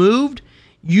because you moved,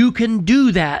 you can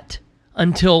do that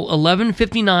until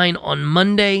 11:59 on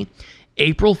Monday,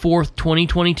 April 4th,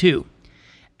 2022.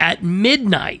 At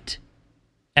midnight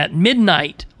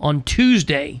on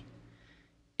Tuesday,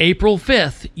 April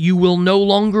 5th, you will no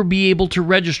longer be able to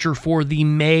register for the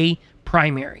May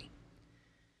primary.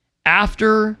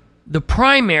 After the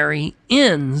primary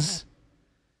ends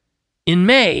in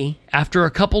May, after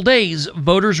a couple days,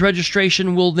 voters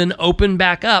registration will then open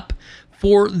back up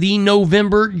for the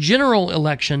November general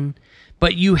election,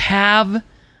 but you have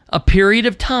a period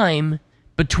of time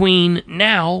between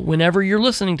now, whenever you're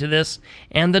listening to this,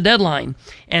 and the deadline.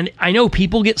 And I know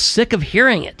people get sick of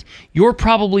hearing it. You're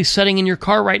probably sitting in your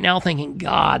car right now thinking,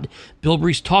 God,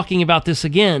 Bilbrey's talking about this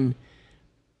again.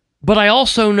 But I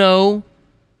also know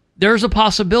there's a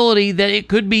possibility that it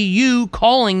could be you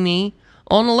calling me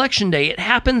on election day. It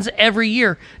happens every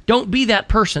year. Don't be that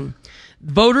person.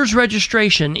 Voters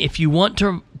registration, if you want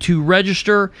to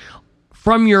register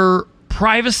from your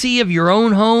privacy of your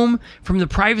own home, from the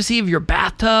privacy of your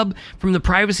bathtub, from the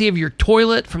privacy of your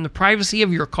toilet, from the privacy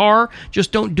of your car,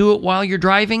 just don't do it while you're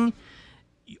driving.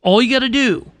 All you got to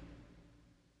do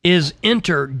is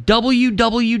enter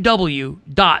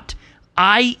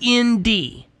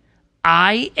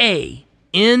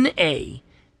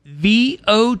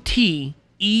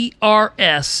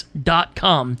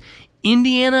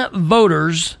Indiana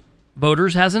Voters,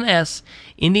 voters has an S,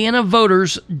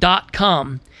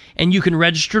 indianavoters.com. And you can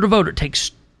register to vote. It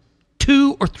takes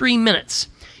 2 or 3 minutes.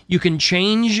 You can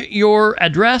change your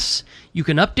address. You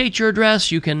can update your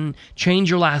address. You can change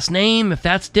your last name if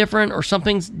that's different or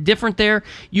something's different there.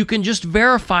 You can just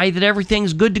verify that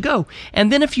everything's good to go.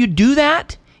 And then if you do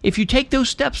that, if you take those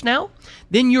steps now,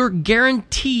 then you're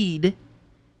guaranteed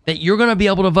that you're going to be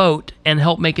able to vote and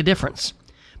help make a difference.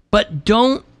 But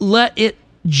don't let it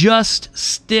just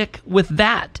stick with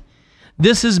that.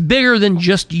 This is bigger than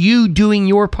just you doing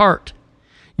your part.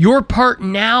 Your part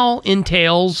now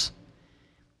entails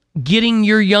getting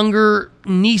your younger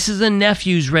nieces and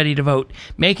nephews ready to vote,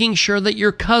 making sure that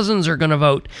your cousins are going to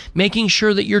vote, making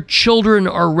sure that your children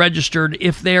are registered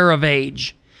if they're of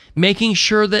age, making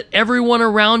sure that everyone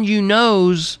around you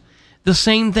knows the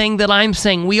same thing that I'm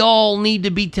saying. We all need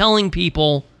to be telling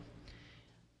people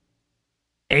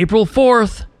April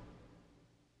 4th,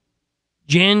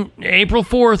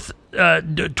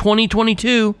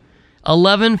 2022,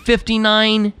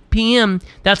 11:59 p.m.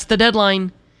 That's the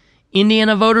deadline.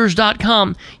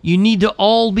 IndianaVoters.com. You need to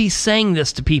all be saying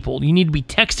this to people. You need to be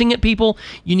texting it people.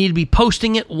 You need to be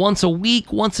posting it once a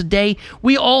week, once a day.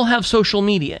 We all have social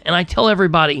media, and I tell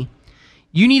everybody,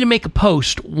 you need to make a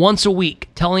post once a week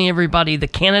telling everybody the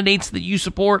candidates that you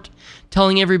support,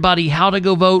 telling everybody how to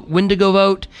go vote, when to go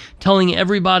vote, telling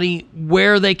everybody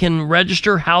where they can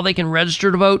register, how they can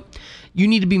register to vote. You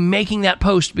need to be making that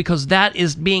post because that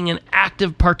is being an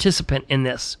active participant in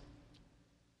this.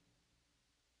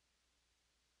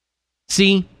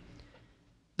 See,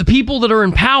 the people that are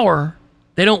in power,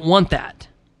 they don't want that.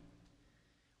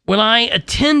 When I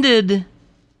attended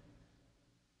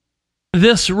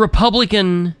this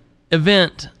Republican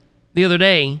event the other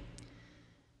day,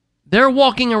 they're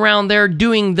walking around there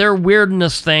doing their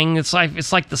weirdness thing. It's like the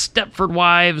Stepford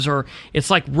Wives, or it's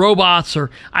like robots, or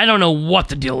I don't know what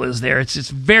the deal is there. It's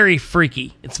very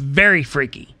freaky. It's very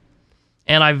freaky.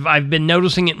 And I've been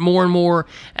noticing it more and more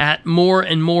at more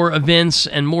and more events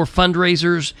and more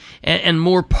fundraisers and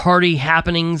more party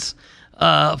happenings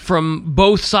from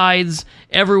both sides,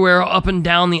 everywhere, up and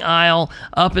down the aisle,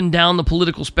 up and down the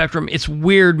political spectrum. It's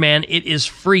weird, man. It is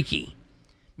freaky.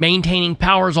 Maintaining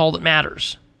power is all that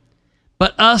matters.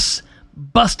 But us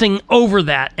busting over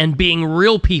that and being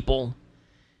real people,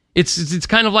 it's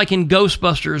kind of like in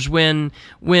Ghostbusters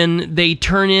when they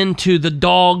turn into the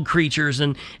dog creatures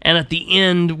and at the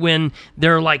end when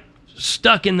they're like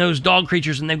stuck in those dog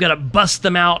creatures and they've got to bust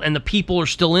them out and the people are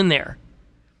still in there.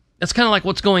 That's kind of like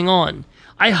what's going on.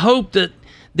 I hope that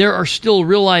there are still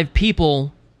real live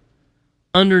people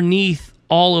underneath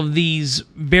all of these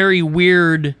very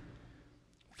weird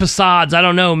facades. I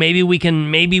don't know. Maybe we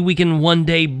can one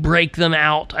day break them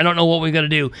out. I don't know what we've got to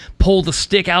do. Pull the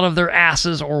stick out of their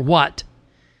asses or what.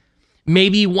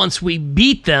 Maybe once we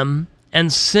beat them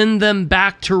and send them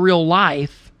back to real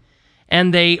life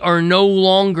and they are no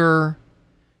longer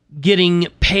getting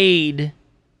paid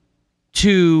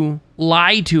to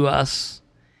lie to us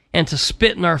and to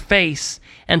spit in our face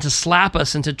and to slap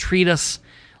us and to treat us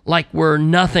like we're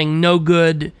nothing, no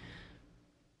good,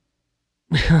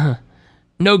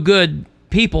 no good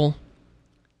people,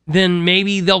 then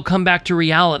maybe they'll come back to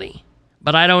reality.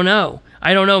 But I don't know.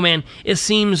 I don't know, man. It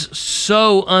seems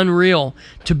so unreal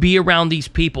to be around these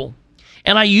people.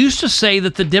 And I used to say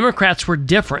that the Democrats were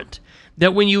different.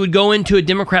 That when you would go into a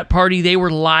Democrat party, they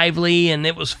were lively and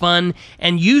it was fun.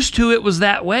 And used to it was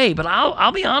that way. But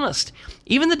I'll be honest.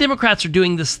 Even the Democrats are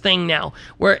doing this thing now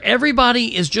where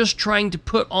everybody is just trying to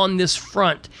put on this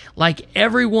front like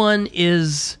everyone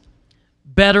is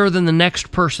better than the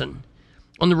next person.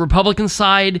 On the Republican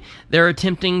side, they're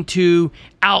attempting to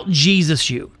out-Jesus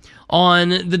you. On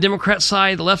the Democrat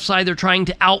side, the left side, they're trying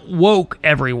to out-woke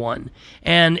everyone.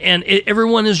 And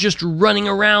everyone is just running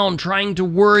around trying to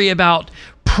worry about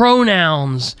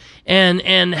pronouns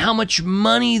and how much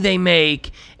money they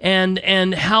make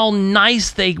and how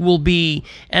nice they will be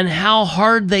and how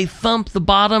hard they thump the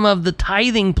bottom of the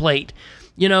tithing plate.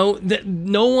 You know,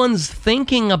 no one's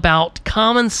thinking about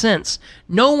common sense.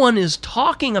 No one is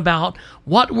talking about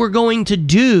what we're going to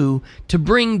do to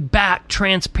bring back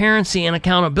transparency and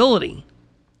accountability.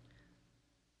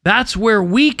 That's where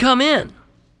we come in.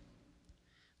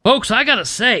 Folks, I gotta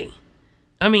say,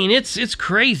 I mean, it's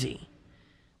crazy.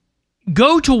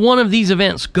 Go to one of these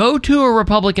events. Go to a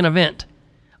Republican event.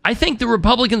 I think the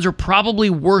Republicans are probably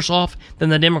worse off than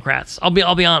the Democrats. I'll be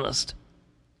honest.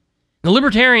 The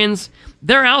Libertarians,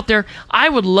 they're out there. I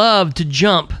would love to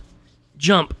jump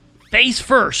face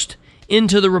first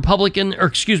into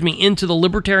the into the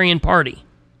Libertarian Party.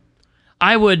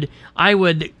 I would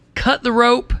cut the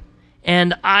rope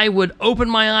and I would open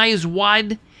my eyes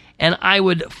wide and I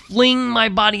would fling my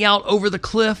body out over the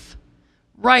cliff,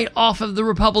 right off of the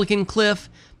Republican cliff,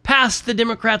 past the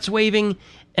Democrats waving,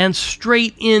 and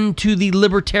straight into the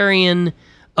Libertarian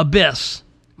abyss.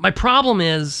 My problem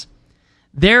is,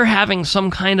 they're having some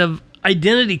kind of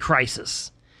identity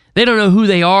crisis. They don't know who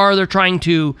they are. They're trying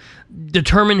to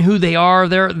determine who they are.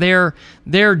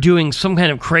 They're doing some kind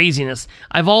of craziness.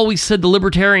 I've always said the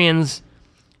Libertarians,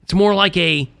 it's more like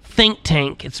a think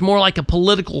tank. It's more like a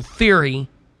political theory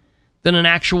than an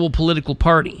actual political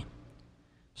party.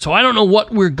 So I don't know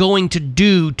what we're going to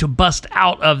do to bust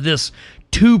out of this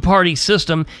two-party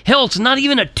system. Hell, it's not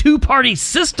even a two-party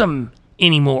system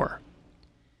anymore.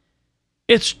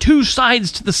 It's two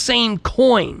sides to the same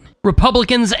coin.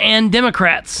 Republicans and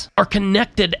Democrats are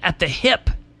connected at the hip.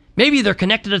 Maybe they're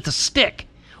connected at the stick.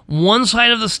 One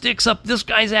side of the stick's up this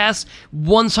guy's ass,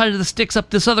 one side of the stick's up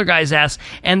this other guy's ass,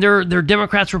 and they're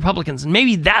Democrats, Republicans. And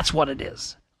maybe that's what it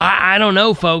is. I don't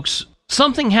know, folks.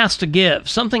 Something has to give.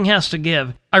 Something has to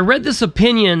give. I read this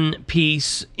opinion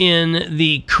piece in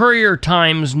the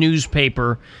Courier-Times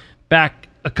newspaper back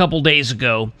a couple days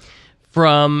ago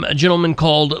from a gentleman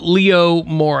called Leo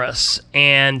Morris,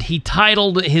 and he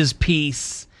titled his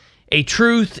piece A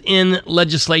Truth in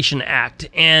Legislation Act.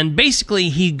 And basically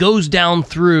he goes down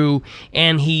through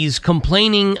and he's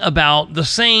complaining about the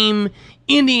same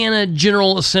Indiana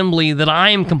General Assembly that I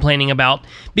am complaining about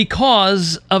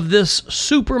because of this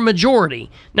supermajority.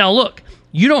 Now look,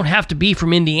 you don't have to be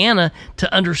from Indiana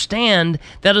to understand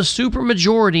that a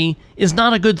supermajority is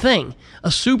not a good thing. A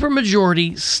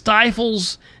supermajority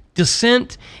stifles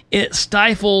dissent, it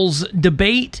stifles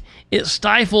debate, it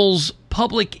stifles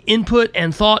public input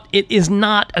and thought. It is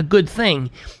not a good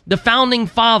thing. The founding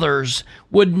fathers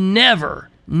would never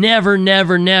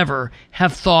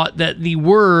have thought that the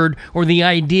word or the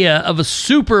idea of a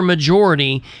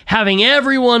supermajority, having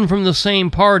everyone from the same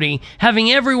party,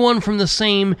 having everyone from the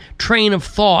same train of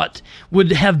thought,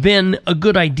 would have been a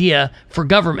good idea for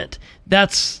government.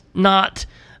 That's not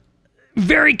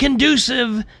very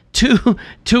conducive to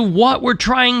what we're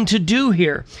trying to do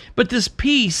here. But this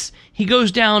piece, he goes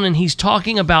down and he's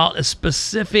talking about a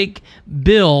specific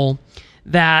bill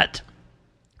that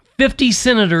 50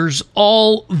 senators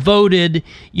all voted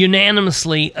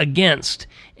unanimously against.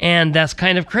 And that's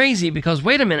kind of crazy because,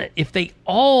 wait a minute, if they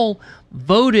all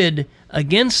voted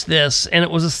against this and it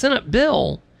was a Senate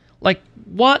bill, like,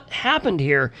 what happened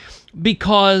here?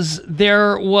 Because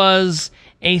there was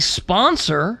a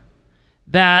sponsor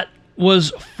that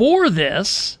was for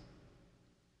this,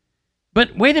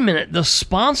 but wait a minute, the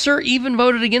sponsor even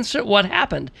voted against it? What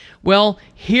happened? Well,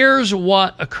 here's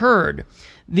what occurred.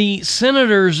 The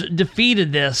senators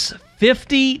defeated this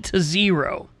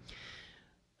 50-0.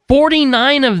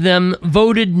 49 of them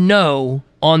voted no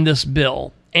on this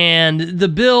bill. And the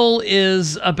bill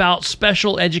is about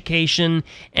special education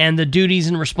and the duties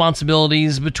and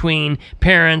responsibilities between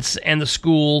parents and the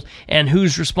school and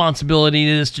whose responsibility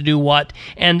it is to do what.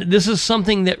 And this is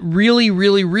something that really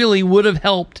would have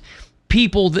helped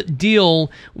people that deal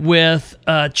with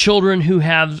children who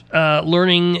have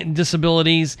learning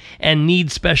disabilities and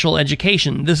need special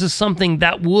education. This is something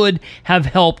that would have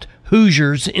helped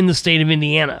Hoosiers in the state of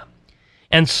Indiana.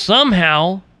 And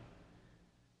somehow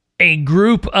a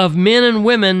group of men and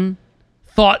women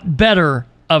thought better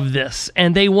of this,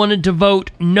 and they wanted to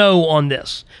vote no on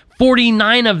this.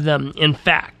 49 of them, in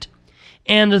fact.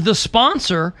 And the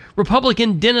sponsor,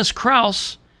 Republican Dennis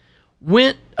Krause,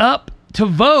 went up to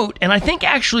vote, and I think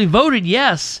actually voted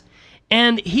yes,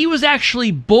 and he was actually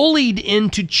bullied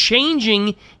into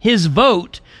changing his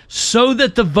vote so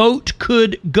that the vote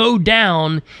could go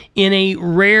down in a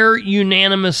rare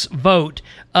unanimous vote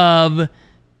of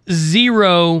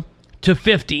 0 to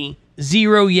 50,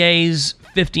 0 yeas,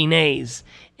 50 nays.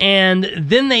 And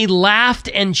then they laughed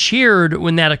and cheered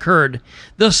when that occurred.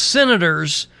 The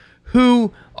senators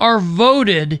who are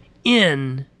voted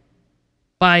in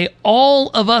by all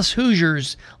of us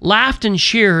Hoosiers laughed and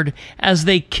cheered as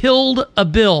they killed a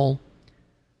bill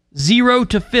 0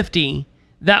 to 50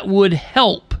 that would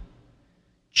help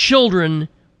children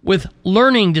with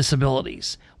learning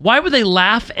disabilities. Why would they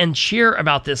laugh and cheer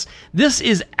about this? This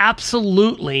is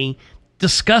absolutely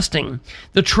disgusting.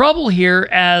 The trouble here,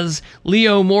 as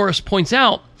Leo Morris points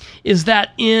out, is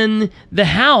that in the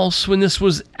House, when this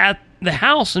was at the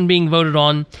House and being voted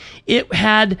on, it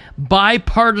had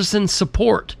bipartisan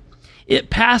support. It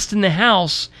passed in the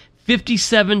House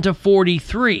 57 to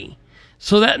 43.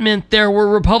 So that meant there were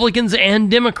Republicans and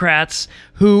Democrats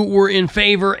who were in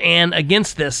favor and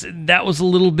against this. That was a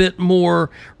little bit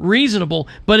more reasonable,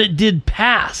 but it did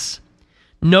pass.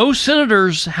 No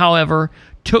senators, however,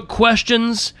 took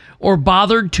questions or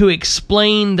bothered to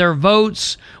explain their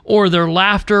votes or their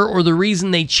laughter or the reason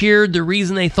they cheered, the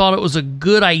reason they thought it was a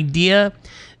good idea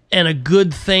and a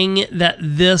good thing that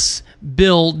this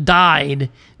bill died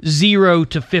 0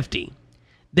 to 50.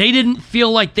 They didn't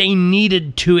feel like they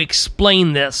needed to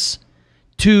explain this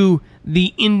to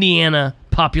the Indiana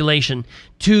population,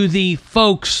 to the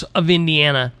folks of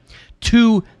Indiana,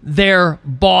 to their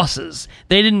bosses.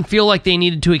 They didn't feel like they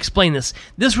needed to explain this.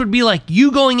 This would be like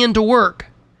you going into work,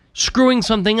 screwing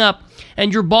something up,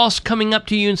 and your boss coming up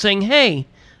to you and saying, hey,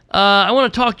 I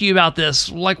want to talk to you about this.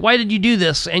 Like, why did you do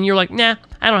this? And you're like, nah,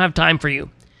 I don't have time for you.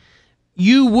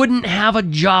 you wouldn't have a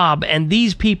job, and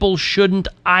these people shouldn't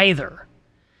either.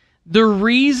 The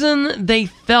reason they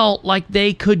felt like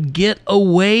they could get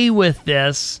away with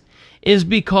this is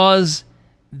because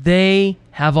they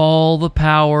have all the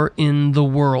power in the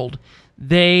world.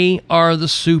 They are the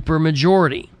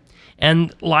supermajority.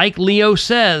 And like Leo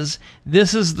says,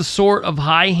 this is the sort of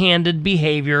high-handed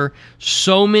behavior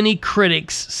so many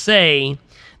critics say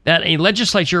that a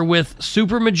legislature with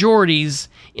supermajorities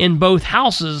in both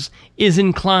houses is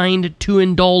inclined to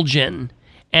indulge in.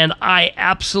 And I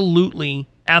absolutely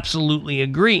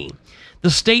agree.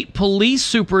 The state police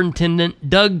superintendent,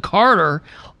 Doug Carter,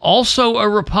 also a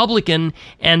Republican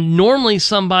and normally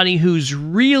somebody who's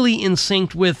really in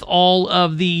sync with all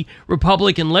of the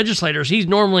Republican legislators. He's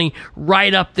normally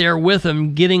right up there with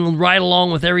them, getting right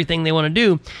along with everything they want to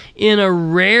do. In a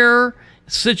rare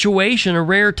situation, a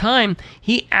rare time,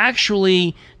 he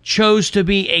actually chose to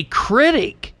be a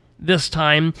critic this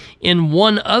time in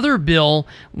one other bill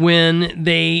when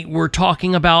they were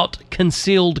talking about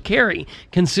concealed carry.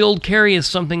 Concealed carry is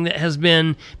something that has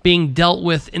been being dealt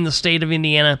with in the state of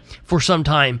Indiana for some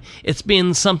time. It's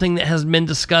been something that has been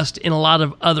discussed in a lot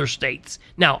of other states.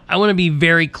 Now, I want to be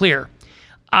very clear.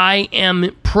 I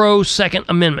am pro Second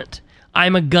Amendment.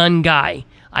 I'm a gun guy.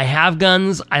 I have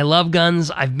guns. I love guns.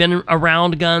 I've been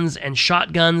around guns and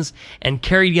shot guns and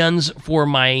carried guns for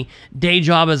my day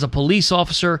job as a police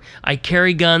officer. I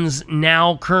carry guns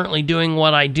now, currently doing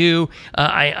what I do.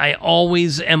 I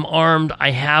always am armed.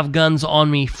 I have guns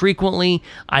on me frequently.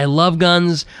 I love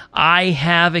guns. I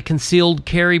have a concealed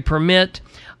carry permit.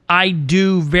 I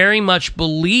do very much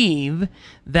believe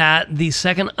that the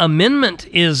Second Amendment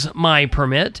is my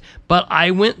permit, but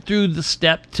I went through the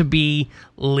step to be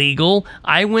legal.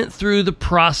 I went through the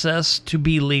process to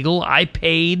be legal. I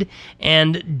paid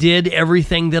and did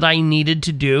everything that I needed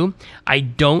to do. I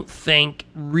don't think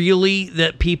really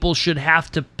that people should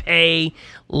have to pay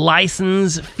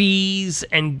license fees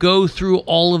and go through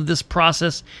all of this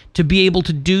process to be able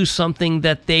to do something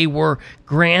that they were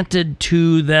granted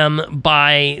to them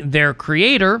by their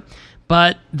creator.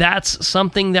 But that's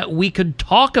something that we could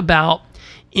talk about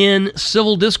in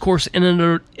civil discourse in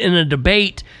a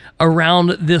debate around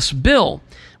this bill.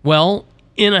 Well,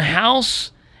 in a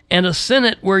House and a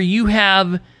Senate where you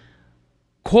have,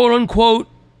 quote-unquote,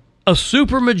 a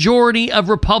supermajority of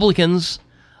Republicans,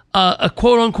 a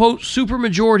quote-unquote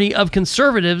supermajority of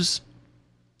conservatives,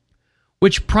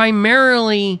 which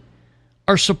primarily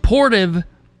are supportive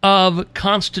of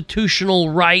constitutional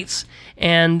rights,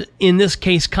 and in this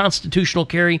case, constitutional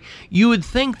carry, you would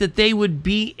think that they would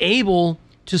be able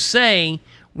to say,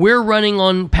 we're running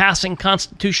on passing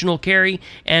constitutional carry,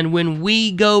 and when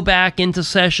we go back into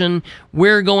session,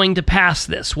 we're going to pass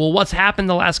this. Well, what's happened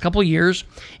the last couple of years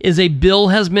is a bill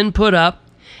has been put up,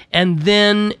 and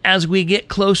then as we get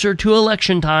closer to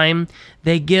election time,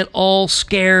 they get all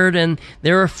scared and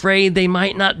they're afraid they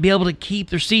might not be able to keep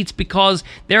their seats because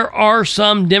there are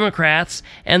some Democrats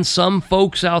and some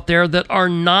folks out there that are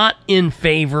not in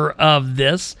favor of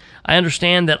this. I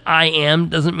understand that I am,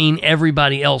 doesn't mean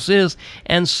everybody else is.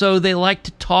 And so they like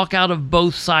to talk out of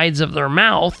both sides of their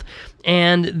mouth,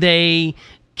 and they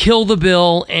kill the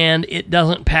bill and it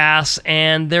doesn't pass,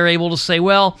 and they're able to say,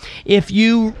 well, if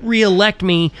you reelect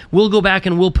me, we'll go back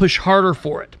and we'll push harder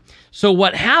for it. So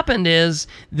what happened is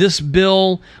this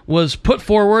bill was put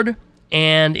forward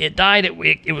and it died,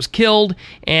 it was killed,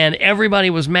 and everybody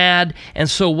was mad. And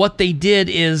so what they did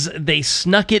is they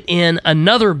snuck it in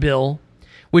another bill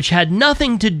which had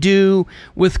nothing to do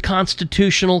with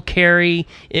constitutional carry.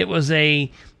 It was it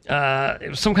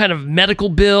was some kind of medical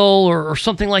bill or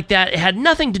something like that. It had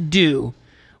nothing to do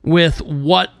with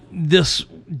what this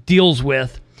deals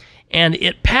with, and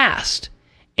it passed.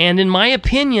 And in my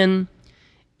opinion,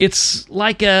 it's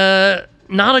like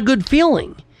not a good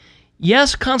feeling.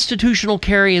 Yes, constitutional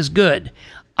carry is good.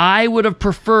 I would have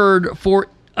preferred for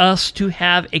us to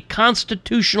have a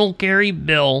constitutional carry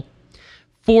bill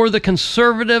for the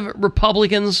conservative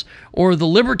Republicans or the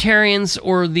libertarians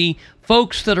or the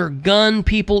folks that are gun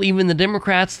people, even the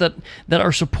Democrats that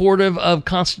are supportive of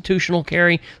constitutional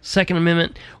carry, Second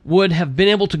Amendment, would have been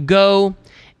able to go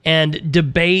and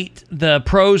debate the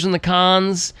pros and the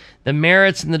cons, the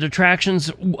merits and the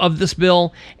detractions of this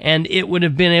bill, and it would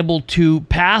have been able to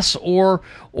pass or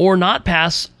not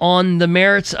pass on the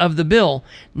merits of the bill,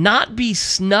 not be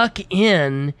snuck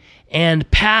in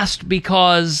and passed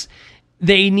because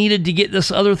they needed to get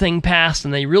this other thing passed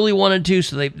and they really wanted to,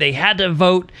 so they had to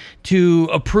vote to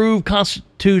approve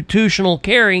constitutional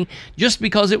carry just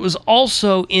because it was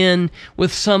also in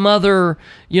with some other,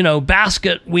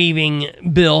 basket weaving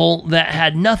bill that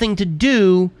had nothing to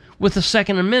do with the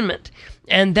Second Amendment.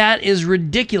 And that is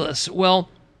ridiculous. Well,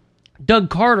 Doug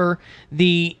Carter,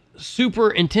 the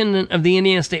superintendent of the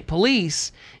Indiana State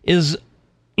Police, is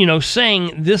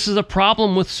saying this is a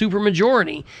problem with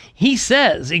supermajority. He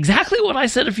says exactly what I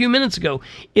said a few minutes ago.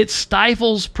 It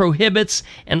stifles, prohibits,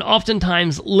 and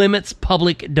oftentimes limits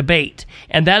public debate.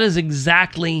 And that is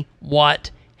exactly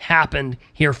what happened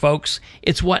here, folks.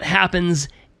 It's what happens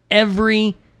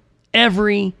every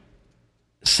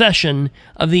session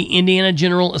of the Indiana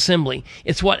General Assembly.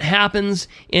 It's what happens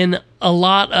in a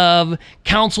lot of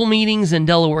council meetings in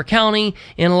Delaware County,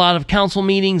 in a lot of council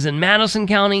meetings in Madison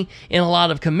County, in a lot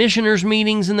of commissioners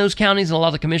meetings in those counties, in a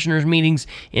lot of commissioners meetings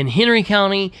in Henry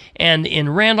County and in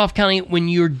Randolph County. When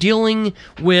you're dealing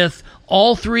with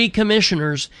all 3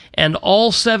 commissioners and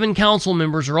all 7 council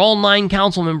members or all 9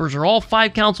 council members or all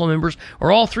 5 council members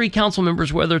or all 3 council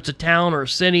members, whether it's a town or a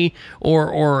city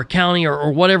or a county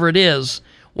or whatever it is,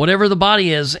 whatever the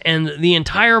body is, and the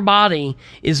entire body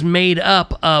is made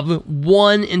up of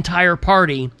one entire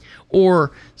party,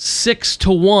 or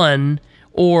 6-1,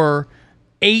 or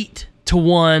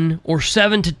 8-1, or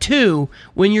 7-2,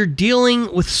 when you're dealing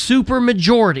with super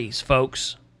majorities,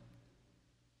 folks,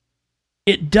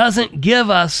 it doesn't give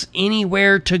us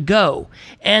anywhere to go.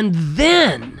 And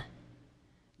then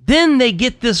they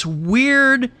get this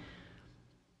weird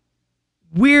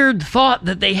thought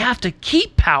that they have to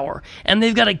keep power, and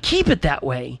they've got to keep it that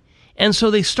way. And so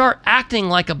they start acting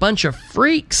like a bunch of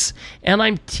freaks. And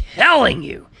I'm telling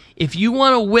you, if you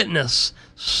want to witness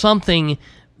something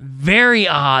very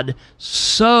odd,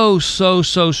 so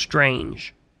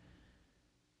strange,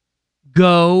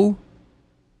 go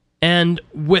and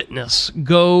witness,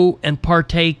 go and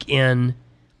partake in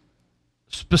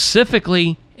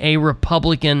specifically a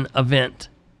Republican event.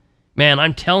 Man,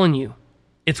 I'm telling you,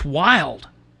 it's wild.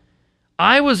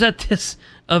 I was at this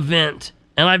event,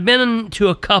 and I've been to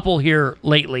a couple here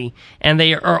lately, and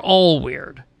they are all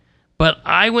weird. But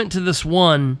I went to this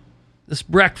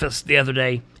breakfast the other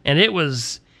day, and it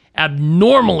was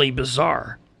abnormally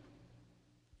bizarre.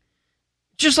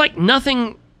 Just like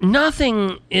nothing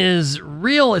is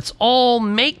real. It's all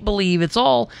make-believe. It's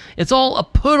all a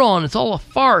put-on. It's all a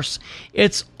farce.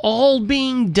 It's all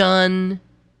being done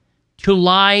to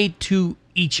lie to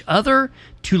each other,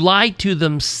 to lie to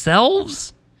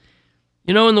themselves.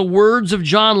 In the words of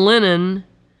John Lennon,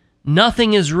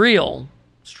 nothing is real.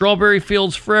 Strawberry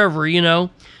Fields Forever,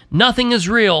 Nothing is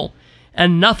real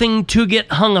and nothing to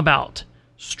get hung about.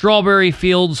 Strawberry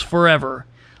Fields Forever.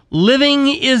 Living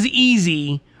is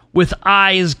easy with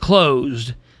eyes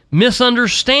closed.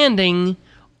 Misunderstanding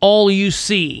all you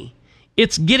see.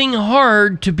 It's getting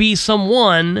hard to be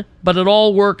someone, but it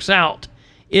all works out.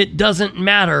 It doesn't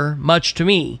matter much to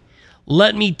me.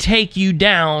 Let me take you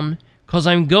down, 'cause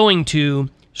I'm going to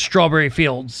Strawberry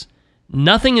Fields.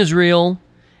 Nothing is real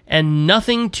and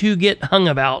nothing to get hung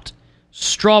about.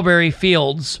 Strawberry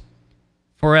Fields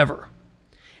Forever.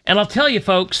 And I'll tell you,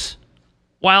 folks,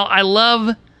 while I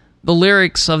love the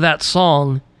lyrics of that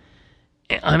song,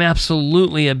 I'm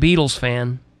absolutely a Beatles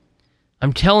fan.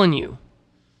 I'm telling you,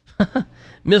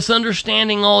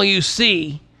 misunderstanding all you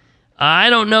see. I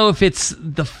don't know if it's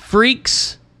the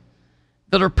freaks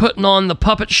that are putting on the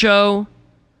puppet show,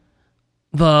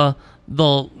 the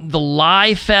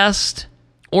lie fest,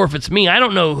 or if it's me. I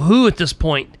don't know who at this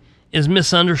point is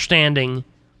misunderstanding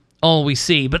all we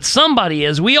see, but somebody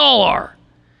is. We all are.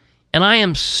 And I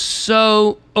am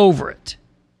so over it.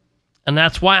 And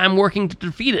that's why I'm working to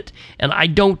defeat it. And I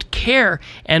don't care.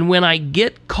 And when I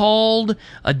get called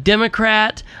a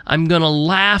Democrat, I'm going to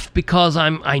laugh because I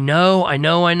know.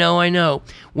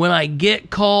 When I get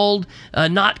called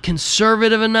not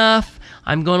conservative enough,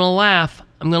 I'm going to laugh.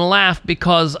 I'm going to laugh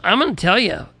because I'm going to tell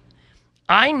you,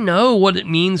 I know what it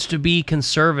means to be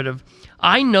conservative.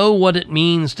 I know what it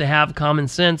means to have common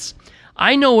sense.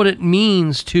 I know what it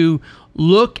means to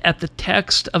look at the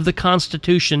text of the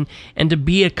Constitution and to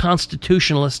be a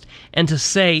constitutionalist and to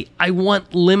say, I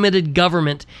want limited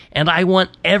government and I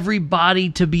want everybody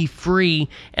to be free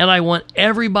and I want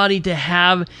everybody to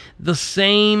have the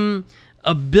same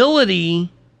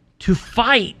ability to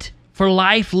fight for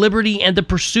life, liberty, and the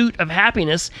pursuit of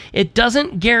happiness. It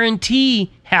doesn't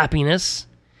guarantee happiness.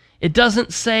 It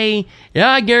doesn't say, yeah,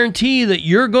 I guarantee that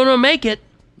you're going to make it.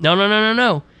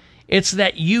 No. It's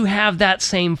that you have that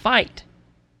same fight.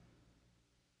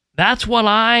 That's what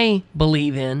I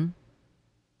believe in.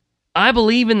 I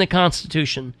believe in the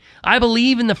Constitution. I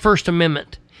believe in the First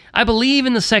Amendment. I believe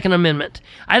in the Second Amendment.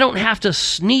 I don't have to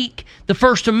sneak the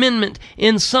First Amendment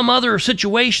in some other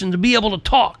situation to be able to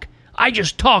talk. I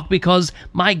just talk because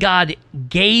my God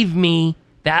gave me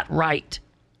that right.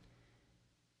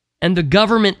 And the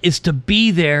government is to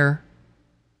be there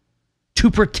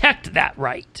to protect that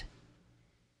right.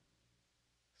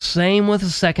 Same with the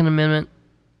Second Amendment.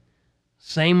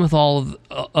 Same with all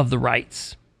of the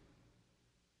rights.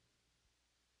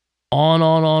 On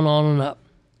and up.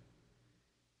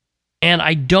 And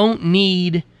I don't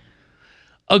need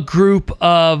a group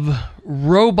of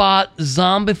robot,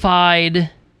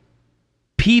 zombified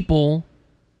people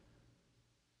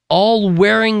all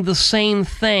wearing the same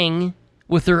thing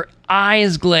with their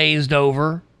eyes glazed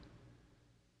over,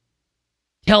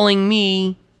 telling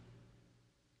me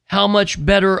how much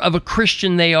better of a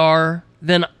Christian they are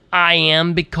than I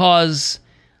am because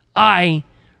I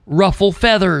ruffle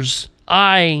feathers.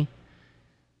 I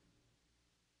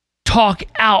talk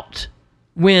out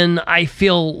when I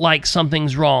feel like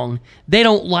something's wrong. They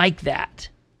don't like that.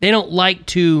 They don't like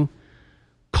to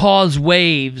cause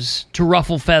waves, to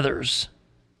ruffle feathers.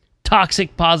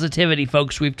 Toxic positivity,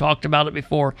 folks. We've talked about it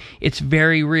before. It's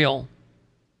very real.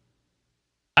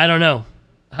 I don't know.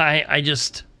 I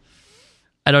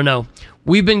don't know.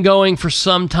 We've been going for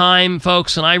some time,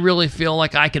 folks, and I really feel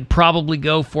like I could probably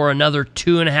go for another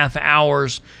 2.5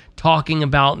 hours talking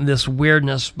about this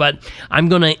weirdness, but I'm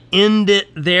going to end it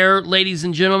there, ladies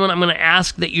and gentlemen. I'm going to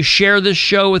ask that you share this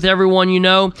show with everyone you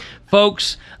know.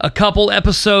 Folks, a couple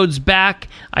episodes back,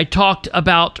 I talked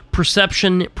about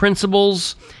perception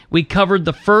principles. We covered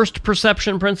the first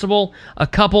perception principle a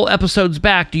couple episodes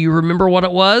back. Do you remember what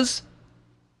it was?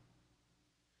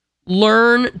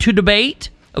 Learn to debate.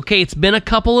 Okay, it's been a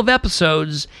couple of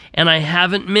episodes, and I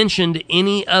haven't mentioned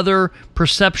any other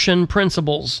perception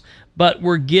principles, but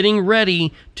we're getting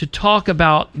ready to talk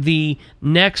about the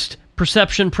next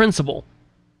perception principle.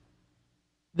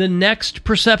 The next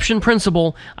perception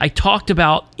principle I talked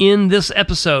about in this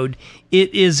episode,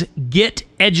 it is get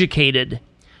educated.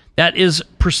 That is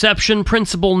perception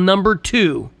principle number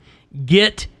 2,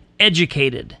 get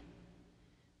educated.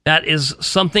 That is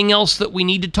something else that we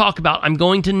need to talk about. I'm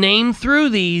going to name through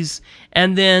these,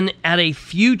 and then at a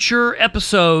future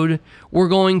episode, we're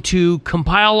going to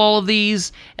compile all of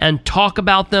these and talk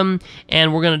about them,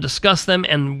 and we're going to discuss them,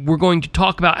 and we're going to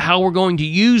talk about how we're going to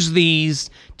use these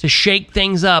to shake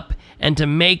things up and to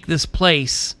make this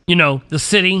place, the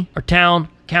city, our town,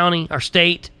 county, our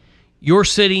state, your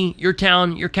city, your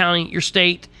town, your county, your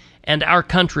state, and our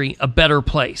country a better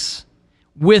place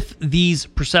with these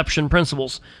perception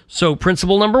principles. So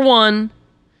principle number 1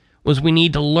 was we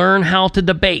need to learn how to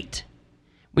debate.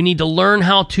 We need to learn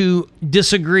how to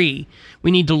disagree.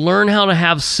 We need to learn how to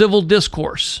have civil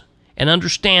discourse and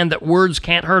understand that words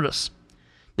can't hurt us.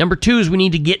 Number 2 is we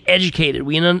need to get educated.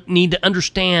 We need to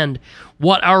understand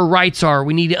what our rights are.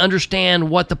 We need to understand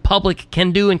what the public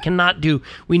can do and cannot do.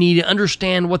 We need to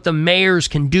understand what the mayors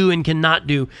can do and cannot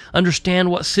do. Understand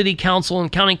what city council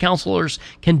and county councilors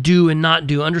can do and not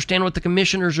do. Understand what the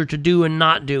commissioners are to do and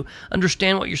not do.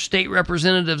 Understand what your state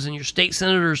representatives and your state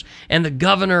senators and the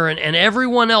governor and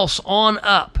everyone else on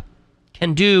up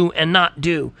can do and not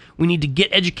do. We need to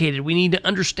get educated. We need to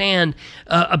understand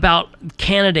about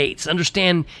candidates,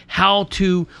 understand how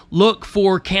to look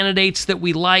for candidates that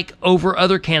we like over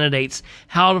other candidates,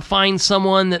 how to find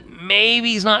someone that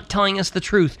maybe is not telling us the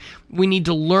truth. We need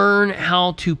to learn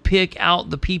how to pick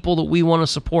out the people that we want to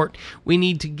support. We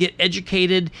need to get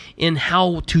educated in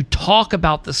how to talk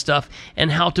about this stuff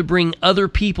and how to bring other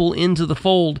people into the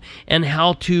fold and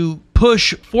how to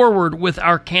push forward with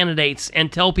our candidates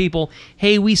and tell people,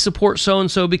 hey, we support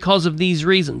so-and-so because of these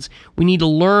reasons. We need to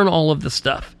learn all of this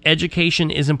stuff.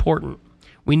 Education is important.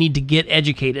 We need to get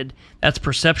educated. That's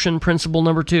perception principle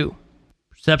number 2.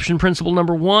 Perception principle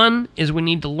number 1 is we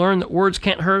need to learn that words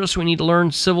can't hurt us. We need to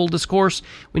learn civil discourse.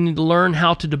 We need to learn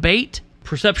how to debate.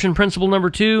 Perception principle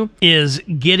number 2 is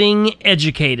getting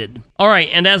educated. All right,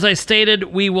 and as I stated,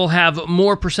 we will have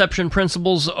more perception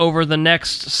principles over the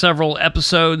next several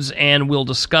episodes, and we'll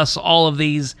discuss all of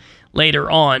these later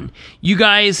on. You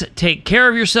guys take care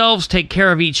of yourselves, take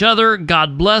care of each other.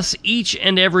 God bless each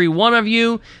and every one of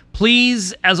you.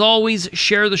 Please, as always,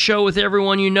 share the show with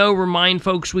everyone you know. Remind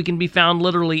folks we can be found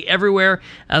literally everywhere,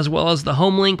 as well as the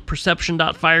home link,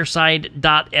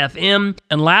 perception.fireside.fm.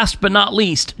 And last but not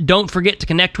least, don't forget to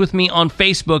connect with me on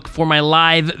Facebook for my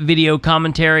live video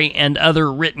commentary and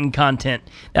other written content.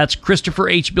 That's Christopher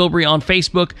H. Bilbrey on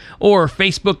Facebook or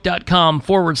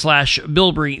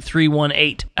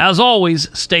facebook.com/Bilbrey318. As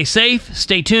always, stay safe,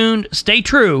 stay tuned, stay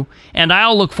true, and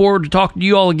I'll look forward to talking to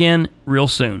you all again real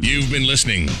soon. You've been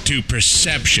listening to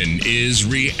Perception is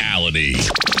Reality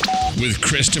with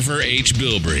Christopher H.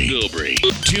 Bilbrey.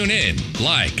 Tune in,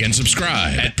 like, and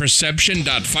subscribe at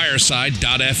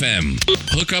perception.fireside.fm.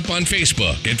 Hook up on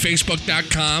Facebook at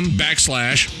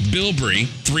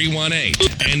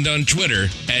facebook.com/Bilbrey318 and on Twitter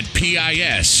at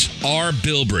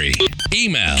PISRBilbrey.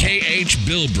 Email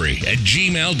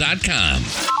khbilbrey@gmail.com.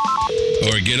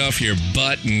 Or get off your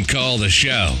butt and call the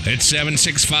show at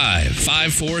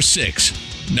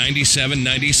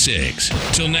 765-546-9796.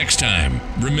 Till next time,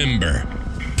 remember,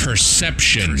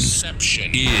 perception is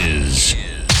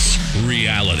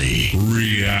reality.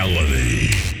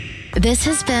 This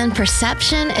has been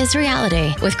Perception is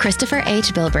Reality with Christopher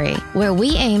H. Bilbrey, where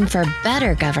we aim for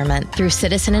better government through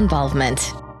citizen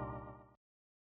involvement.